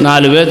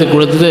 4 பேர்த்துக்கு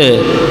கொடுத்துட்டு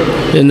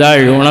இந்த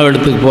ஆள்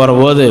உணவெடுத்துக்கு போகிற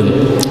போது,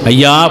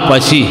 ஐயா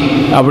பசி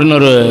அப்படின்னு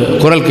ஒரு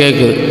குரல்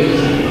கேட்குது.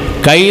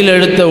 கையில்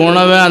எடுத்த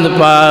உணவை அந்த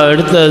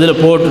எடுத்த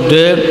இதில்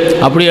போட்டுட்டு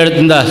அப்படியே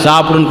எடுத்துருந்தா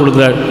சாப்பிடுன்னு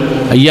கொடுக்குறாள்.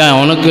 ஐயா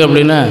உனக்கு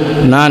அப்படின்னா,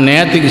 நான்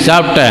நேற்றுக்கு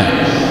சாப்பிட்டேன்,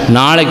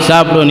 நாளைக்கு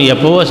சாப்பிடுவேன், நீ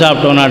எப்போவோ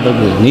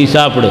சாப்பிட்டோன்னாட்டு நீ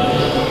சாப்பிடு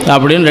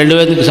அப்படின்னு 2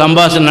 பேர்த்துக்கு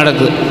சம்பாஷணை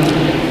நடக்குது.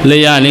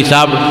 இல்லையா நீ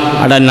சாப்பிடு,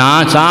 அட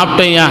நான்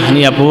சாப்பிட்டேன்யா, நீ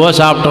எப்போவோ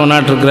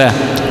சாப்பிட்டோன்னாட்டுருக்குற,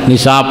 நீ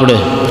சாப்பிடு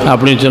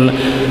அப்படின்னு சொன்ன.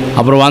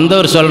 அப்புறம்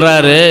வந்தவர்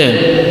சொல்கிறாரு,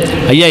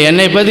 ஐயா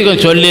என்னை பற்றி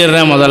கொஞ்சம்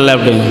சொல்லிடுறேன் முதல்ல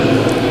அப்படின்னு.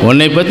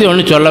 உன்னை பற்றி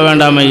ஒன்றும் சொல்ல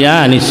வேண்டாம் ஐயா,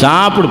 நீ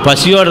சாப்பிடு,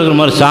 பசியோடு இருக்கிற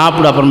மாதிரி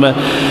சாப்பிடு. அப்புறம்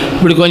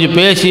இப்படி கொஞ்சம்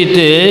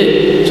பேசிட்டு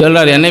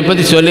சொல்கிறார், என்னை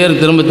பற்றி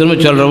சொல்லிடுறேன் திரும்ப திரும்ப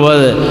சொல்கிற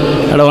போது,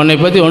 அட உன்னை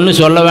பற்றி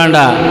ஒன்றும் சொல்ல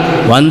வேண்டாம்,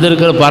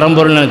 வந்திருக்கிற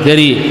பரம்பொருள் எனக்கு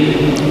தெரியும்.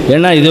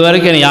 ஏன்னா இது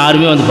வரைக்கும் என்னை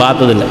யாருமே வந்து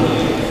பார்த்ததில்லை,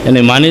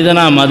 என்னை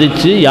மனிதனாக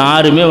மதித்து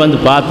யாருமே வந்து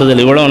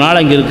பார்த்ததில்லை. இவ்வளோ நாள்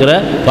அங்கே இருக்கிற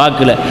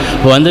பார்க்கல,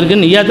 இப்போ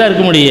வந்திருக்குன்னு நீயா தான்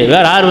இருக்க முடியும்,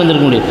 வேறு யார்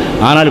வந்திருக்க முடியும்,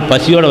 ஆனாலும்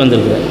பசியோடு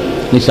வந்திருக்கிற,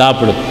 நீ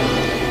சாப்பிடு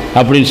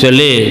அப்படின்னு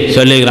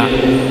சொல்லிக்கிறான்.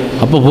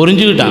 அப்போ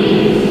புரிஞ்சுக்கிட்டான்,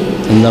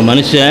 இந்த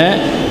மனுஷன்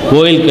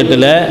கோயில்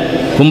கட்டில்,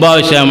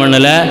 கும்பாபிஷேகம்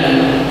பண்ணலை,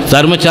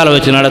 தர்மசாலை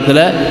வச்சு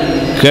நடத்தலை,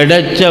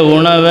 கிடைச்ச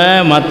உணவை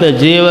மற்ற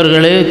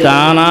ஜீவர்களை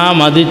தானாக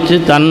மதித்து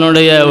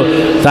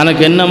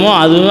தனக்கு என்னமோ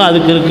அதுவும்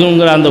அதுக்கு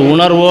இருக்குங்கிற அந்த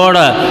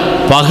உணர்வோடு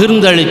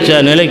பகிர்ந்தளித்த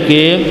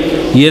நிலைக்கு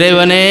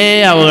இறைவனே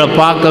அவங்களை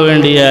பார்க்க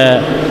வேண்டிய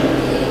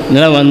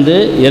நிலை வந்து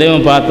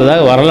இறைவன்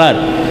பார்த்ததாக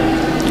வரலாறு.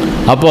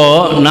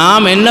 அப்போது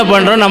நாம் என்ன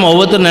பண்ணுறோம், நம்ம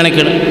ஒவ்வொருத்தரும்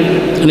நினைக்கணும்,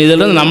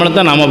 இதிலிருந்து நம்மளை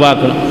தான் நம்ம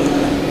பார்க்கணும்.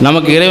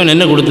 நமக்கு இறைவன்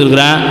என்ன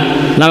கொடுத்துருக்குறான்,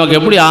 நமக்கு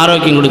எப்படி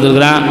ஆரோக்கியம்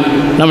கொடுத்துருக்குறான்,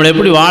 நம்மளை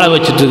எப்படி வாழ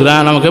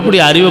வச்சுட்ருக்குறான், நமக்கு எப்படி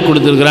அறிவை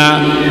கொடுத்துருக்குறான்,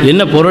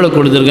 என்ன பொருளை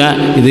கொடுத்துருக்கான்,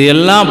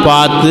 இதையெல்லாம்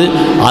பார்த்து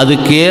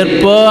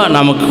அதுக்கேற்ப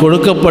நமக்கு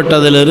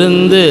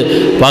கொடுக்கப்பட்டதிலிருந்து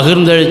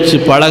பகிர்ந்தளித்து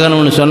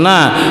பழகணும்னு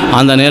சொன்னால்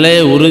அந்த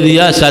நிலையை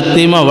உறுதியாக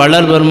சத்தியமாக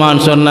வள்ளல்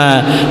பெருமான் சொன்ன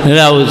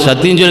நிலை,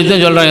 சத்தியம்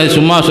சொல்லித்தான் சொல்கிறாங்க,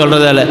 சும்மா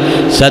சொல்கிறதால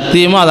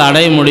சத்தியமாக அதை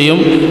அடைய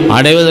முடியும்.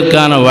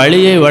 அடைவதற்கான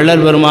வழியை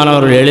வள்ளல் பெருமான்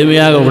அவர்கள்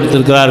எளிமையாக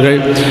கொடுத்திருக்கிறார்கள்.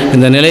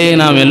 இந்த நிலையை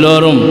நாம்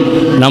எல்லோரும்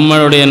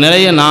நம்மளுடைய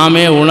நிலையை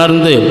நாமே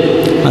உணர்ந்து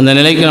அந்த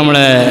நிலைக்கு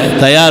நம்மளை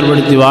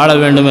தயார்படுத்தி வாழ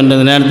வேண்டும் என்ற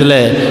நேரத்தில்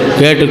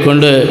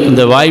கேட்டுக்கொண்டு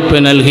இந்த வாய்ப்பை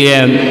நல்கிய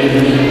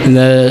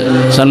இந்த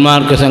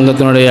சன்மார்க்க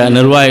சங்கத்தினுடைய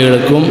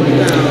நிர்வாகிகளுக்கும்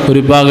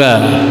குறிப்பாக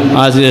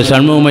ஆசிரியர்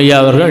சண்முகம் ஐயா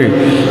அவர்கள்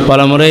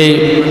பல முறை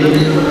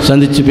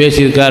சந்தித்து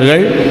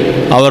பேசியிருக்கார்கள்.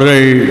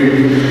 அவர்கள்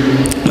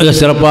மிக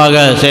சிறப்பாக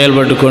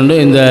செயல்பட்டு கொண்டு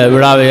இந்த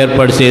விழாவை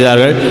ஏற்பாடு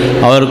செய்தார்கள்.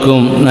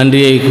 அவருக்கும்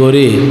நன்றியை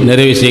கூறி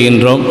நிறைவு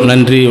செய்கின்றோம்.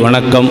 நன்றி,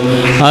 வணக்கம்.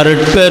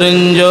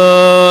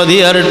 அருட்பெருஞ்சோதி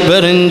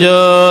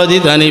அருட்பெருஞ்சோதி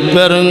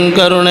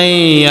தனிப்பெருங்கருணை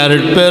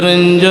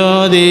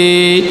அருட்பெருஞ்சோதி.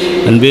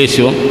 அன்பே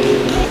சிவம்.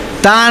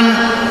 தான்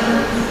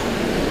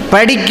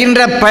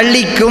படிக்கின்ற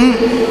பள்ளிக்கும்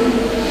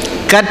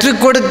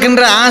கற்றுக்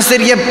கொடுக்கின்ற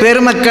ஆசிரியர்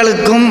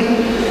பெருமக்களுக்கும்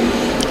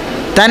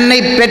தன்னை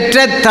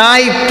பெற்ற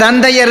தாய்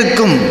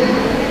தந்தையருக்கும்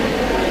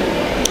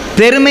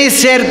பெருமை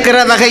சேர்க்கிற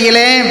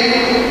வகையிலே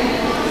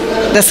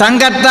இந்த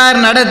சங்கத்தார்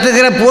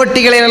நடத்துகிற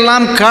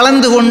போட்டிகளிலெல்லாம்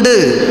கலந்து கொண்டு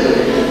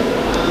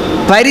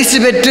பரிசு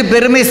பெற்று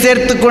பெருமை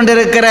சேர்த்து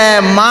கொண்டிருக்கிற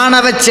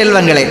மாணவ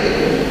செல்வங்களே,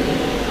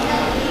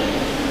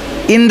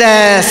 இந்த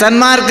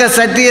சன்மார்க்க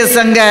சத்திய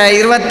சங்க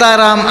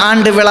 26ஆம்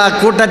ஆண்டு விழா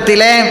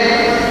கூட்டத்திலே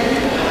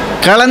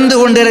கலந்து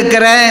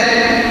கொண்டிருக்கிற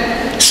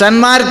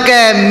சன்மார்க்க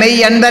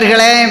மெய்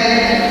அன்பர்களே,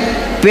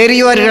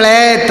 பெரியோர்களே,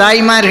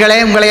 தாய்மார்களே,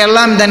 உங்களை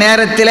எல்லாம் இந்த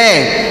நேரத்தில்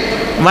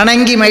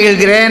வணங்கி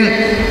மகிழ்கிறேன்.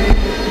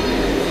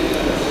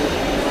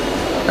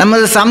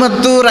 நமது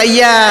சமத்தூர்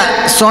ஐயா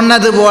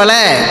சொன்னது போல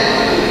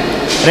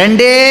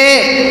ரெண்டே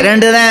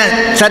ரெண்டு தான்,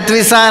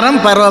 சத்விசாரம்,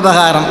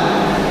 பரோபகாரம்.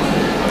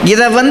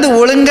 இதை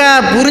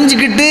ஒழுங்காக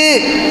புரிஞ்சுக்கிட்டு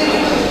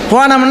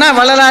போனோம்னா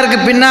வள்ளலாருக்கு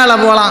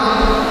பின்னால் போகலாம்.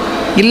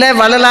 இல்லை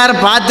வள்ளலாரை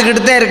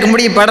பார்த்துக்கிட்டு தான் இருக்க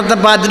முடியும். படத்தை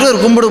பார்த்துட்டு ஒரு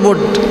கும்பிடு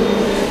போட்டு,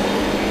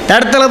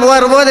 தடத்தில்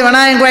போகிற போது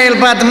விநாயகர்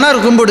கோயில் பார்த்தோம்னா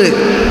ஒரு கும்பிடு,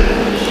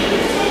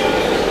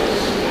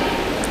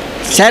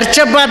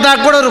 சர்ச்சை பார்த்தா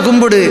கூட ஒரு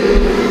கும்பிடு,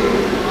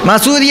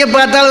 மசூதியை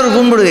பார்த்தாலும் ஒரு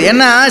கும்பிடு.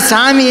 ஏன்னா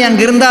சாமி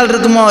அங்கே இருந்தால்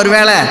இருக்குமோ ஒரு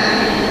வேளை.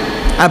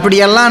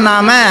 அப்படியெல்லாம்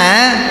நாம்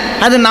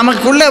அது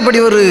நமக்குள்ளே அப்படி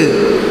ஒரு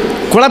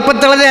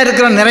குழப்பத்தில் தான்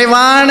இருக்கிற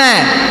நிறைவான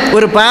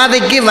ஒரு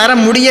பாதைக்கு வர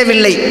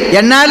முடியவில்லை,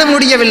 என்னாலும்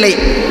முடியவில்லை.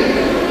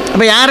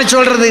 அப்போ யாரை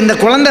சொல்கிறது? இந்த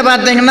குழந்தை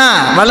பார்த்தீங்கன்னா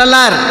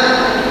வள்ளலார்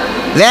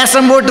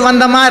வேஷம் போட்டு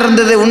வந்த மாதிரி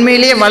இருந்தது.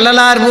 உண்மையிலேயே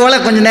வள்ளலார்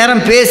போல் கொஞ்சம்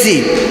நேரம் பேசி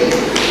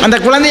அந்த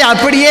குழந்தையை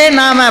அப்படியே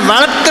நாம்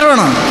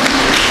வளர்த்துடணும்.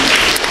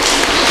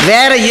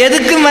 வேறு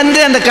எதுக்கும்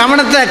அந்த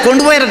கவனத்தை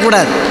கொண்டு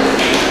போயிடக்கூடாது.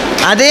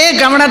 அதே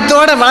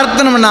கவனத்தோடு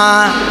வளர்த்தணும்னா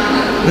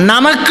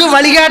நமக்கு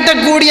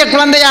வழிகாட்டக்கூடிய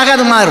குழந்தையாக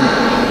அது மாறும்.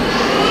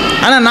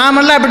 ஆனால்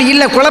நாமெல்லாம் அப்படி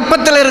இல்லை,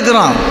 குழப்பத்தில்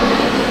இருக்கிறோம்.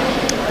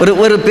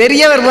 ஒரு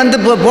பெரியவர்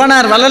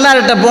போனார்,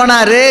 வள்ளலார்கிட்ட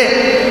போனார்.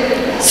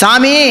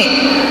 சாமி,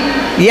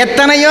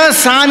 எத்தனையோ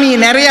சாமி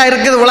நிறையா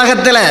இருக்குது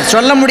உலகத்தில்,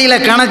 சொல்ல முடியல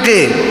கணக்கு.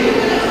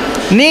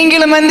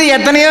 நீங்களும்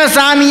எத்தனையோ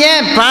சாமியை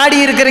பாடி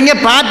இருக்கிறீங்க,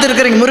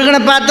 பார்த்துருக்குறீங்க.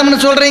 முருகனை பார்த்தோம்னு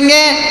சொல்கிறீங்க,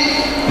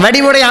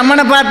 வடிவுடைய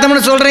அம்மனை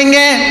பார்த்தோம்னு சொல்கிறீங்க.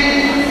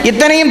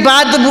 இத்தனையும்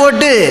பார்த்து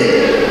போட்டு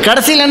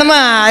கடைசியில் என்னமா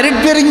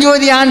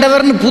அருட்பெருஞ்சோதி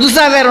ஆண்டவர்னு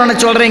புதுசாக வேறு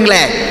ஒன்று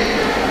சொல்கிறீங்களே,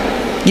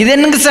 இது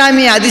என்னங்க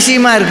சாமி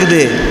அதிசயமாக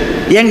இருக்குது.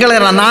 எங்களை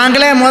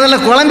நாங்களே முதல்ல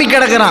குழம்பி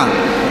கிடக்கிறோம்,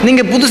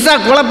 நீங்கள்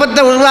புதுசாக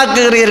குழப்பத்தை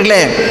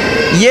உருவாக்குகிறீர்களே.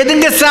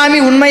 எதுங்க சாமி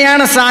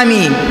உண்மையான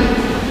சாமி?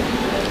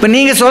 இப்போ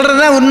நீங்கள் சொல்கிறது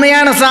தான்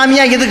உண்மையான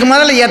சாமியா? இதுக்கு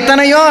முதல்ல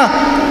எத்தனையோ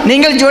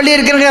நீங்கள்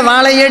சொல்லியிருக்கிறீங்க,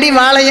 வாழையடி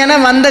வாழையென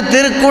வந்த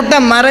திருக்கூட்ட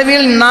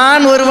மரவில்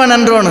நான் ஒருவன்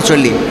என்றோன்னு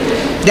சொல்லி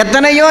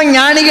எத்தனையோ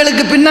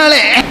ஞானிகளுக்கு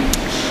பின்னாலே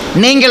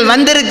நீங்கள்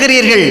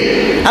வந்திருக்கிறீர்கள்.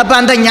 அப்போ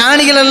அந்த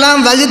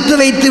ஞானிகளெல்லாம் வகுத்து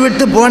வைத்து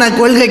விட்டு போன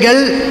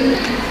கொள்கைகள்,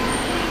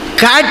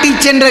 காட்டி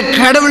சென்ற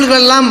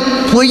கடவுள்களெல்லாம்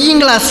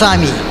பொய்யுங்களா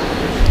சாமி?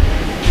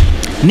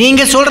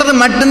 நீங்கள் சொல்கிறது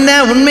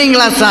மட்டும்தான்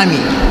உண்மைங்களா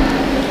சாமி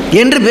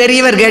என்று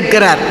பெரியவர்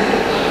கேட்கிறார்.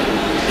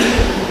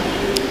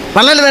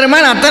 வள்ளல்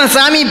பெருமான் அத்தனை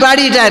சாமி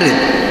பாடிட்டார்.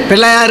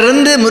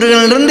 பிள்ளையாரிலிருந்து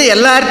முருகனிலிருந்து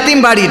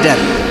எல்லாத்தையும்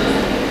பாடிட்டார்.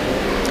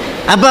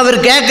 அப்போ அவர்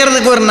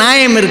கேட்கறதுக்கு ஒரு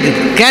நியாயம் இருக்குது.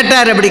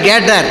 கேட்டார், அப்படி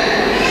கேட்டார்.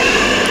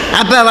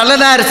 அப்போ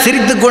வள்ளலார்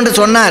சிரித்து கொண்டு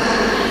சொன்னார்.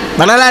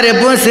 வள்ளலார்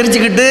எப்பவும்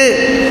சிரிச்சுக்கிட்டு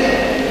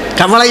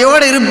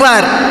கவலையோடு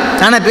இருப்பார்,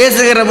 ஆனால்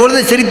பேசுகிற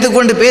பொழுது சிரித்து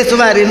கொண்டு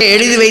பேசுவார் என்று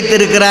எழுதி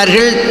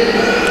வைத்திருக்கிறார்கள்.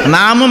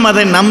 நாமும்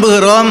அதை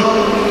நம்புகிறோம்.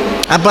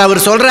 அப்போ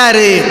அவர்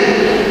சொல்கிறாரு,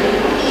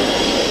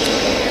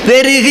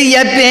 பெருகிய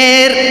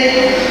பேர்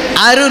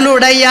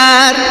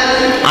அருளுடையார்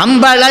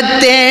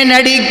அம்பலத்தே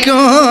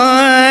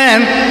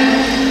நடிக்கும்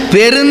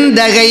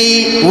பெருந்தகை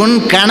உன்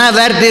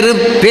கணவர்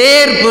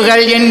திருப்பேர்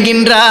புகழ்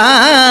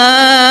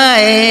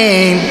என்கின்றாய்.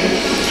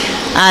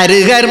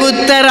 அருகர்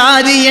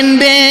புத்தராதி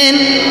என்பேன்,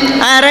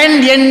 அரண்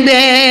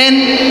என்பேன்,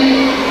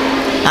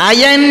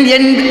 அயன்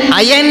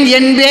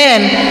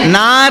என்பேன்,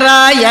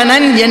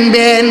 நாராயணன்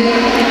என்பேன்,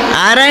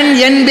 அரண்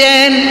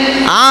என்பேன்,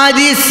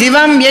 ஆதி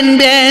சிவம்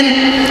என்பேன்,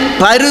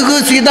 பருகு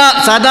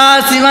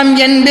சதாசிவம்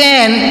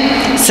என்பேன்,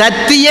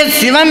 சத்திய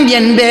சிவம்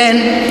என்பேன்,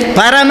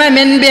 பரமம்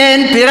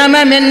என்பேன்,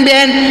 பிரமம்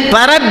என்பேன்,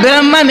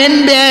 பரபிரம்மம்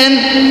என்பேன்,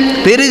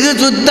 பெருகு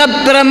சுத்த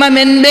பிரமம்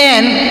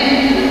என்பேன்.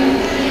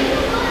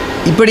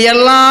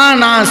 இப்படியெல்லாம்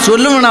நான்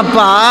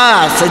சொல்லுவனப்பா.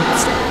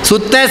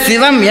 சுத்த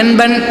சிவம்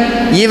என்பன்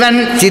இவன்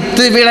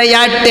சித்து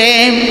விளையாட்டே.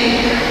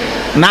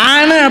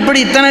 நானும் அப்படி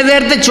இத்தனை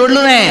பேர்த்த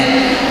சொல்லுவேன்.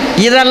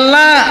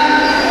 இதெல்லாம்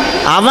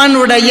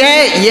அவனுடைய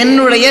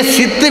என்னுடைய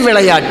சித்து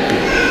விளையாட்டு.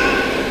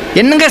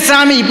 என்னங்க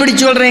சாமி இப்படி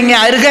சொல்கிறீங்க?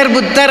 அருகர்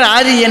புத்தர்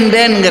ஆதி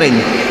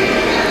என்பேன்ங்கிறீங்க.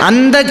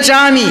 அந்த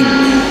சாமி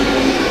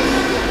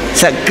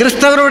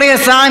கிறிஸ்தவருடைய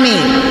சாமி,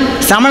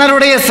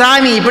 சமணருடைய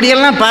சாமி,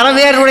 இப்படியெல்லாம்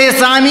பரவேருடைய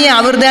சாமி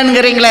அவர்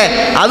தான்ங்கிறீங்களே,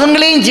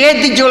 அவங்களையும்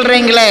சேர்த்து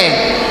சொல்கிறீங்களே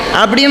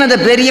அப்படின்னு அந்த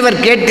பெரியவர்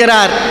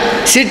கேட்கிறார்.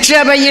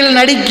 சிற்றபையில்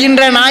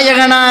நடிக்கின்ற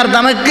நாயகனார்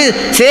தமக்கு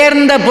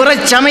சேர்ந்த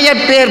புறச்சமய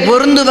பேர்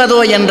பொருந்துவதோ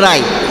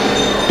என்றாய்.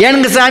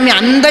 ஏனுங்க சாமி,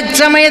 அந்த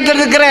சமயத்தில்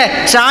இருக்கிற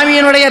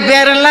சாமியினுடைய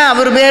பேரெல்லாம்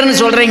அவர் பேர்னு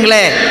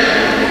சொல்கிறீங்களே,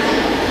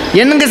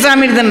 என்னங்க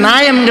சாமி இது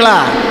நியாயங்களா?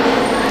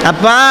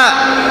 அப்பா,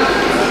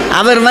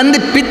 அவர்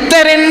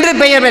பித்தர் என்று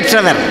பெயர்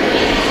பெற்றவர்.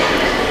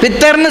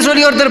 பித்தர்னு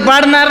சொல்லி ஒருத்தர்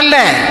பாடினார்ல,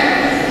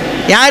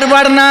 யார்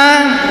பாடினா?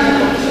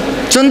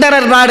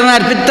 சுந்தரர்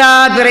பாடினார், பித்தா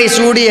பிறை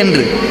சூடி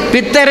என்று.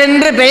 பித்தர்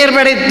என்று பெயர்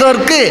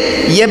படைத்தோர்க்கு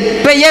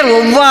எப்பெயர்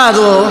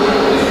ஒவ்வாதோ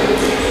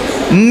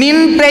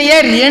நின்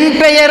பெயர் என்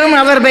பெயரும்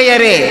அவர்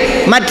பெயரே,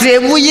 மற்ற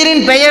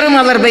எவ்வுயிரின் பெயரும்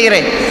அவர்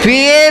பெயரே.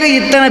 பேர்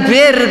இத்தனை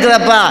பேர்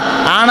இருக்குதப்பா,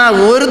 ஆனால்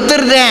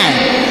ஒருத்தர் தான்.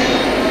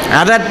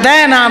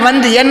 அதைத்தான்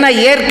நான் என்ன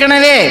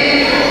ஏற்கனவே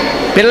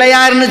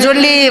பிள்ளையார்னு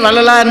சொல்லி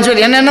வள்ளலார்னு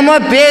சொல்லி என்னென்னமோ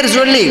பேர்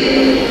சொல்லி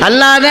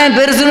அல்லாதான்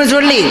பெருசுன்னு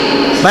சொல்லி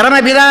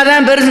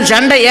பரமபிதாதான் பெருசு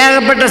சண்டை,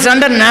 ஏகப்பட்ட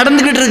சண்டை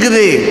நடந்துக்கிட்டு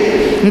இருக்குது.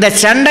 இந்த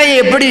சண்டையை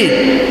எப்படி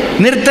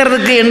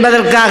நிறுத்துறதுக்கு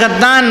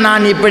என்பதற்காகத்தான்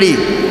நான் இப்படி,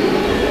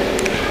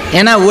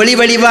 ஏன்னா ஒளி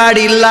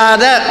வழிபாடு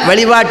இல்லாத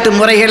வழிபாட்டு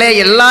முறைகளே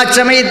எல்லா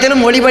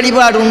சமயத்திலும் ஒளி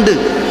வழிபாடு உண்டு.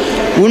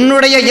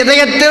 உன்னுடைய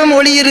இதயத்திலும்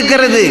ஒளி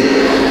இருக்கிறது.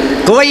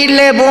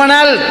 கோயிலே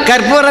போனால்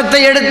கற்பூரத்தை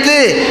எடுத்து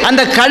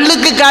அந்த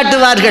கல்லுக்கு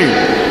காட்டுவார்கள்,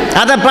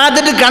 அதை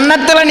பார்த்துட்டு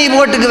கன்னத்தில் நீ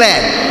போட்டுக்குவ.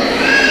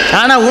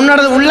 ஆனால்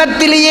உன்னோட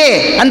உள்ளத்திலேயே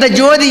அந்த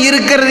ஜோதி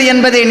இருக்கிறது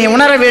என்பதை நீ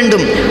உணர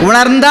வேண்டும்.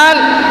 உணர்ந்தால்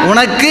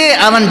உனக்கு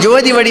அவன்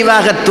ஜோதி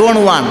வடிவாக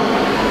தோணுவான்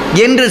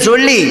என்று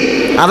சொல்லி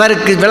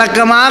அவருக்கு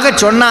விளக்கமாக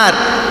சொன்னார்.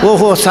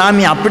 ஓஹோ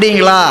சாமி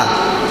அப்படிங்களா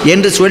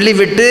என்று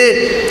சொல்லிவிட்டு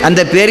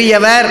அந்த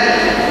பெரியவர்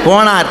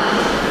போனார்.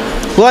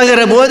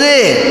 போகிற போது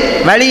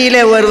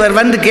வழியில் ஒருவர்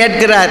வந்து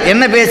கேட்கிறார்,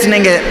 என்ன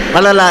பேசுனீங்க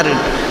வள்ளலார்?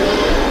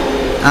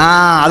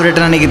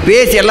 அவர்கிட்ட அன்றைக்கி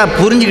பேசி எல்லாம்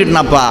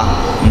புரிஞ்சுக்கிட்டேனப்பா.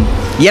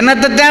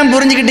 என்னத்தை தான்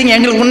புரிஞ்சுக்கிட்டீங்க?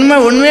 எங்களுக்கு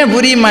ஒன்றுமே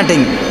புரிய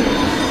மாட்டேங்க.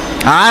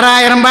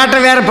 6000 பாட்டை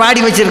வேறு பாடி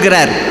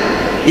வச்சிருக்கிறார்.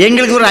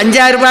 எங்களுக்கு ஒரு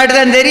 5-6 பாட்டு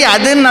தான் தெரியும்.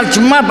 அதுன்னு நான்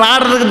சும்மா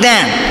பாடுறதுக்கு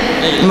தான்.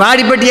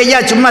 வாடிப்பட்டி ஐயா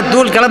சும்மா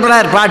தூள்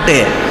கிளப்புறார் பாட்டு.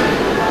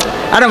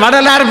 ஆனால்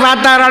வள்ளலார்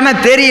பார்த்தாரான்னா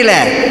தெரியல,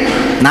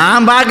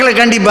 நான் பார்க்கல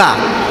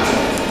கண்டிப்பாக.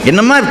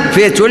 என்னம்மா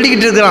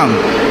சொல்லிக்கிட்டு இருக்கிறோம்.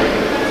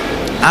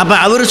 அப்போ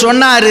அவர்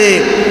சொன்னார்,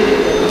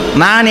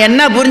 நான்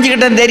என்ன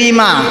புரிஞ்சுக்கிட்டேன்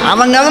தெரியுமா?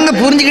 அவங்க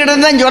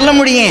புரிஞ்சுக்கிட்டேன்னு தான் சொல்ல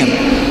முடியும்.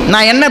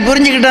 நான் என்ன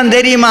புரிஞ்சுக்கிட்டேன்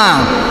தெரியுமா?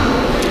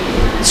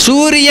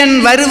 சூரியன்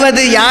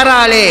வருவது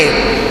யாராலே,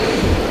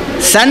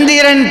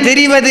 சந்திரன்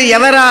தெரிவது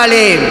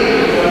எவராலே,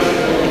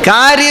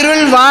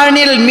 காரிருள்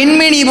வானில்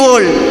மின்மினி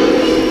போல்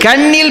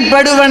கண்ணில்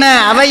படுவன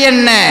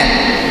அவையென்ன,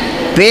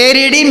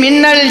 பேரிடி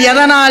மின்னல்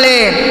எதனாலே,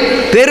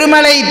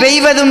 பெருமழை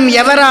பெய்வதும்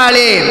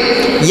எவராலே,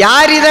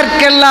 யார்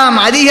இதற்கெல்லாம்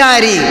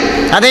அதிகாரி,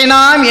 அதை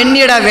நாம்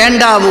எண்ணிட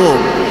வேண்டாவோ.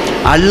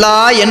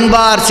 அல்லாஹ்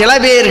என்பார் சில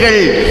பேர்கள்,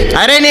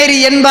 அறநெறி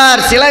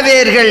என்பார் சில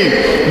பேர்கள்,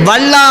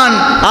 வல்லான்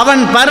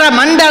அவன்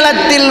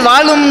பரமண்டலத்தில்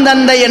வாழும்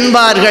தந்தை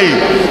என்பார்கள்.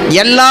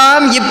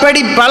 எல்லாம்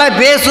இப்படி பல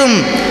பேசும்,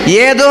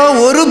 ஏதோ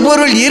ஒரு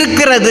பொருள்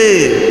இருக்கிறது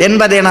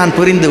என்பதை நான்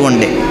புரிந்து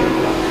கொண்டேன்.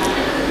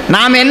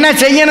 நாம் என்ன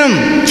செய்யணும்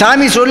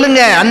சாமி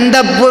சொல்லுங்க? அந்த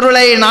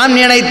பொருளை நாம்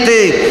நினைத்து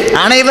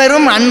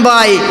அனைவரும்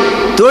அன்பாய்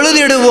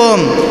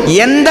தொழுதிடுவோம்.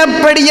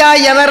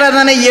 எந்தப்படியாய் எவர்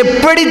அதனை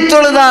எப்படி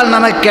தொழுதால்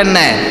நமக்கென்ன?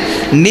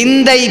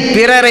 நிந்தை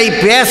பிறரை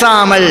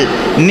பேசாமல்,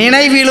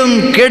 நினைவிலும்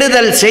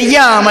கெடுதல்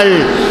செய்யாமல்,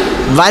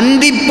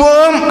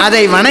 வந்திப்போம்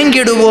அதை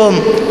வணங்கிடுவோம்,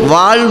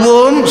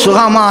 வாழ்வோம்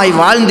சுகமாய்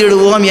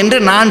வாழ்ந்திடுவோம் என்று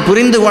நான்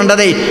புரிந்து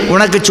கொண்டதை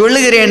உனக்கு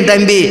சொல்லுகிறேன்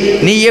தம்பி.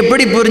 நீ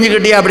எப்படி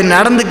புரிஞ்சுக்கிட்டியா? அப்படி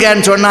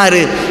நடந்துக்கன்னு சொன்னார்.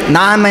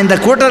 நாம் இந்த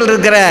கூட்டத்தில்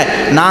இருக்கிற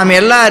நாம்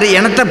எல்லாரும்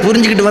எனத்தை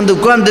புரிஞ்சுக்கிட்டு வந்து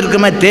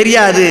உட்கார்ந்துருக்கோமே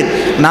தெரியாது.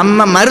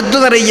 நம்ம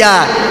மருத்துவர் ஐயா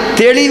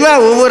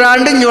தெளிவாக ஒவ்வொரு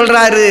ஆண்டும்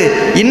சொல்கிறாரு.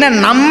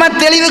 இன்னும் நம்ம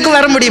தெளிவுக்கு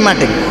வர முடிய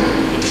மாட்டேங்குது.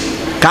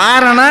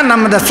 காரணம்,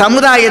 நம்ம இந்த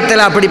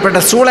சமுதாயத்தில் அப்படிப்பட்ட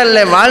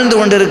சூழலில் வாழ்ந்து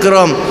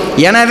கொண்டிருக்கிறோம்.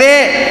 எனவே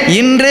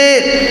இன்று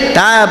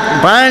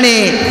பழனி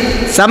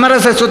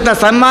சமரச சுத்த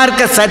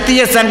சன்மார்க்க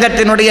சத்திய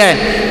சங்கத்தினுடைய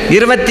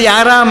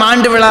 26ஆம்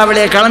ஆண்டு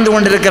விழாவிலே கலந்து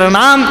கொண்டிருக்கிற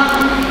நாம்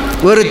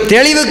ஒரு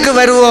தெளிவுக்கு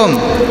வருவோம்.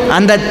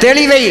 அந்த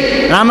தெளிவை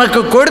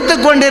நமக்கு கொடுத்து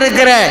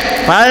கொண்டிருக்கிற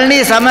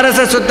பழனி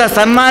சமரச சுத்த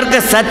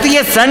சன்மார்க்க சத்திய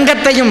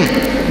சங்கத்தையும்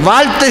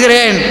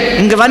வாழ்த்துகிறேன்.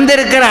 இங்கு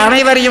வந்திருக்கிற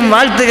அனைவரையும்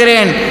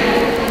வாழ்த்துகிறேன்.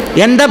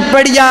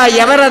 எந்தப்படியா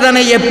எவர்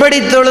அதனை எப்படி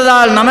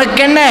தொழுதால்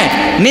நமக்கென்ன?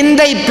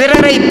 நிந்தை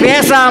பிறரை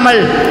பேசாமல்,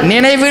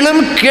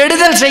 நினைவிலும்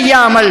கெடுதல்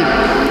செய்யாமல்.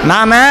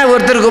 நாம்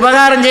ஒருத்தருக்கு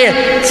உபகாரம் செய்ய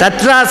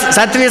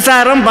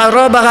சத்விசாரம்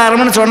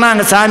பரோபகாரம்னு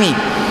சொன்னாங்க சாமி.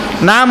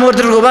 நாம்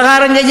ஒருத்தருக்கு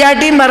உபகாரம்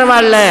செய்யாட்டியும்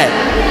பரவாயில்ல,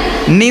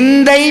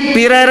 நிந்தை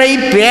பிறரை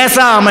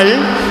பேசாமல்,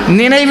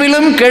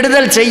 நினைவிலும்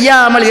கெடுதல்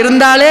செய்யாமல்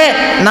இருந்தாலே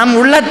நம்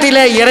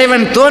உள்ளத்திலே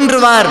இறைவன்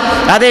தோன்றுவார்.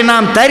 அதை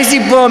நாம்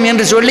தரிசிப்போம்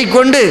என்று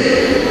சொல்லிக்கொண்டு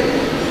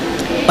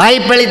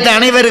வாய்ப்பளித்த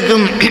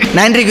அனைவருக்கும்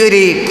நன்றி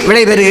கூறி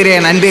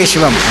விடைபெறுகிறேன். அன்பே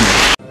சிவம்.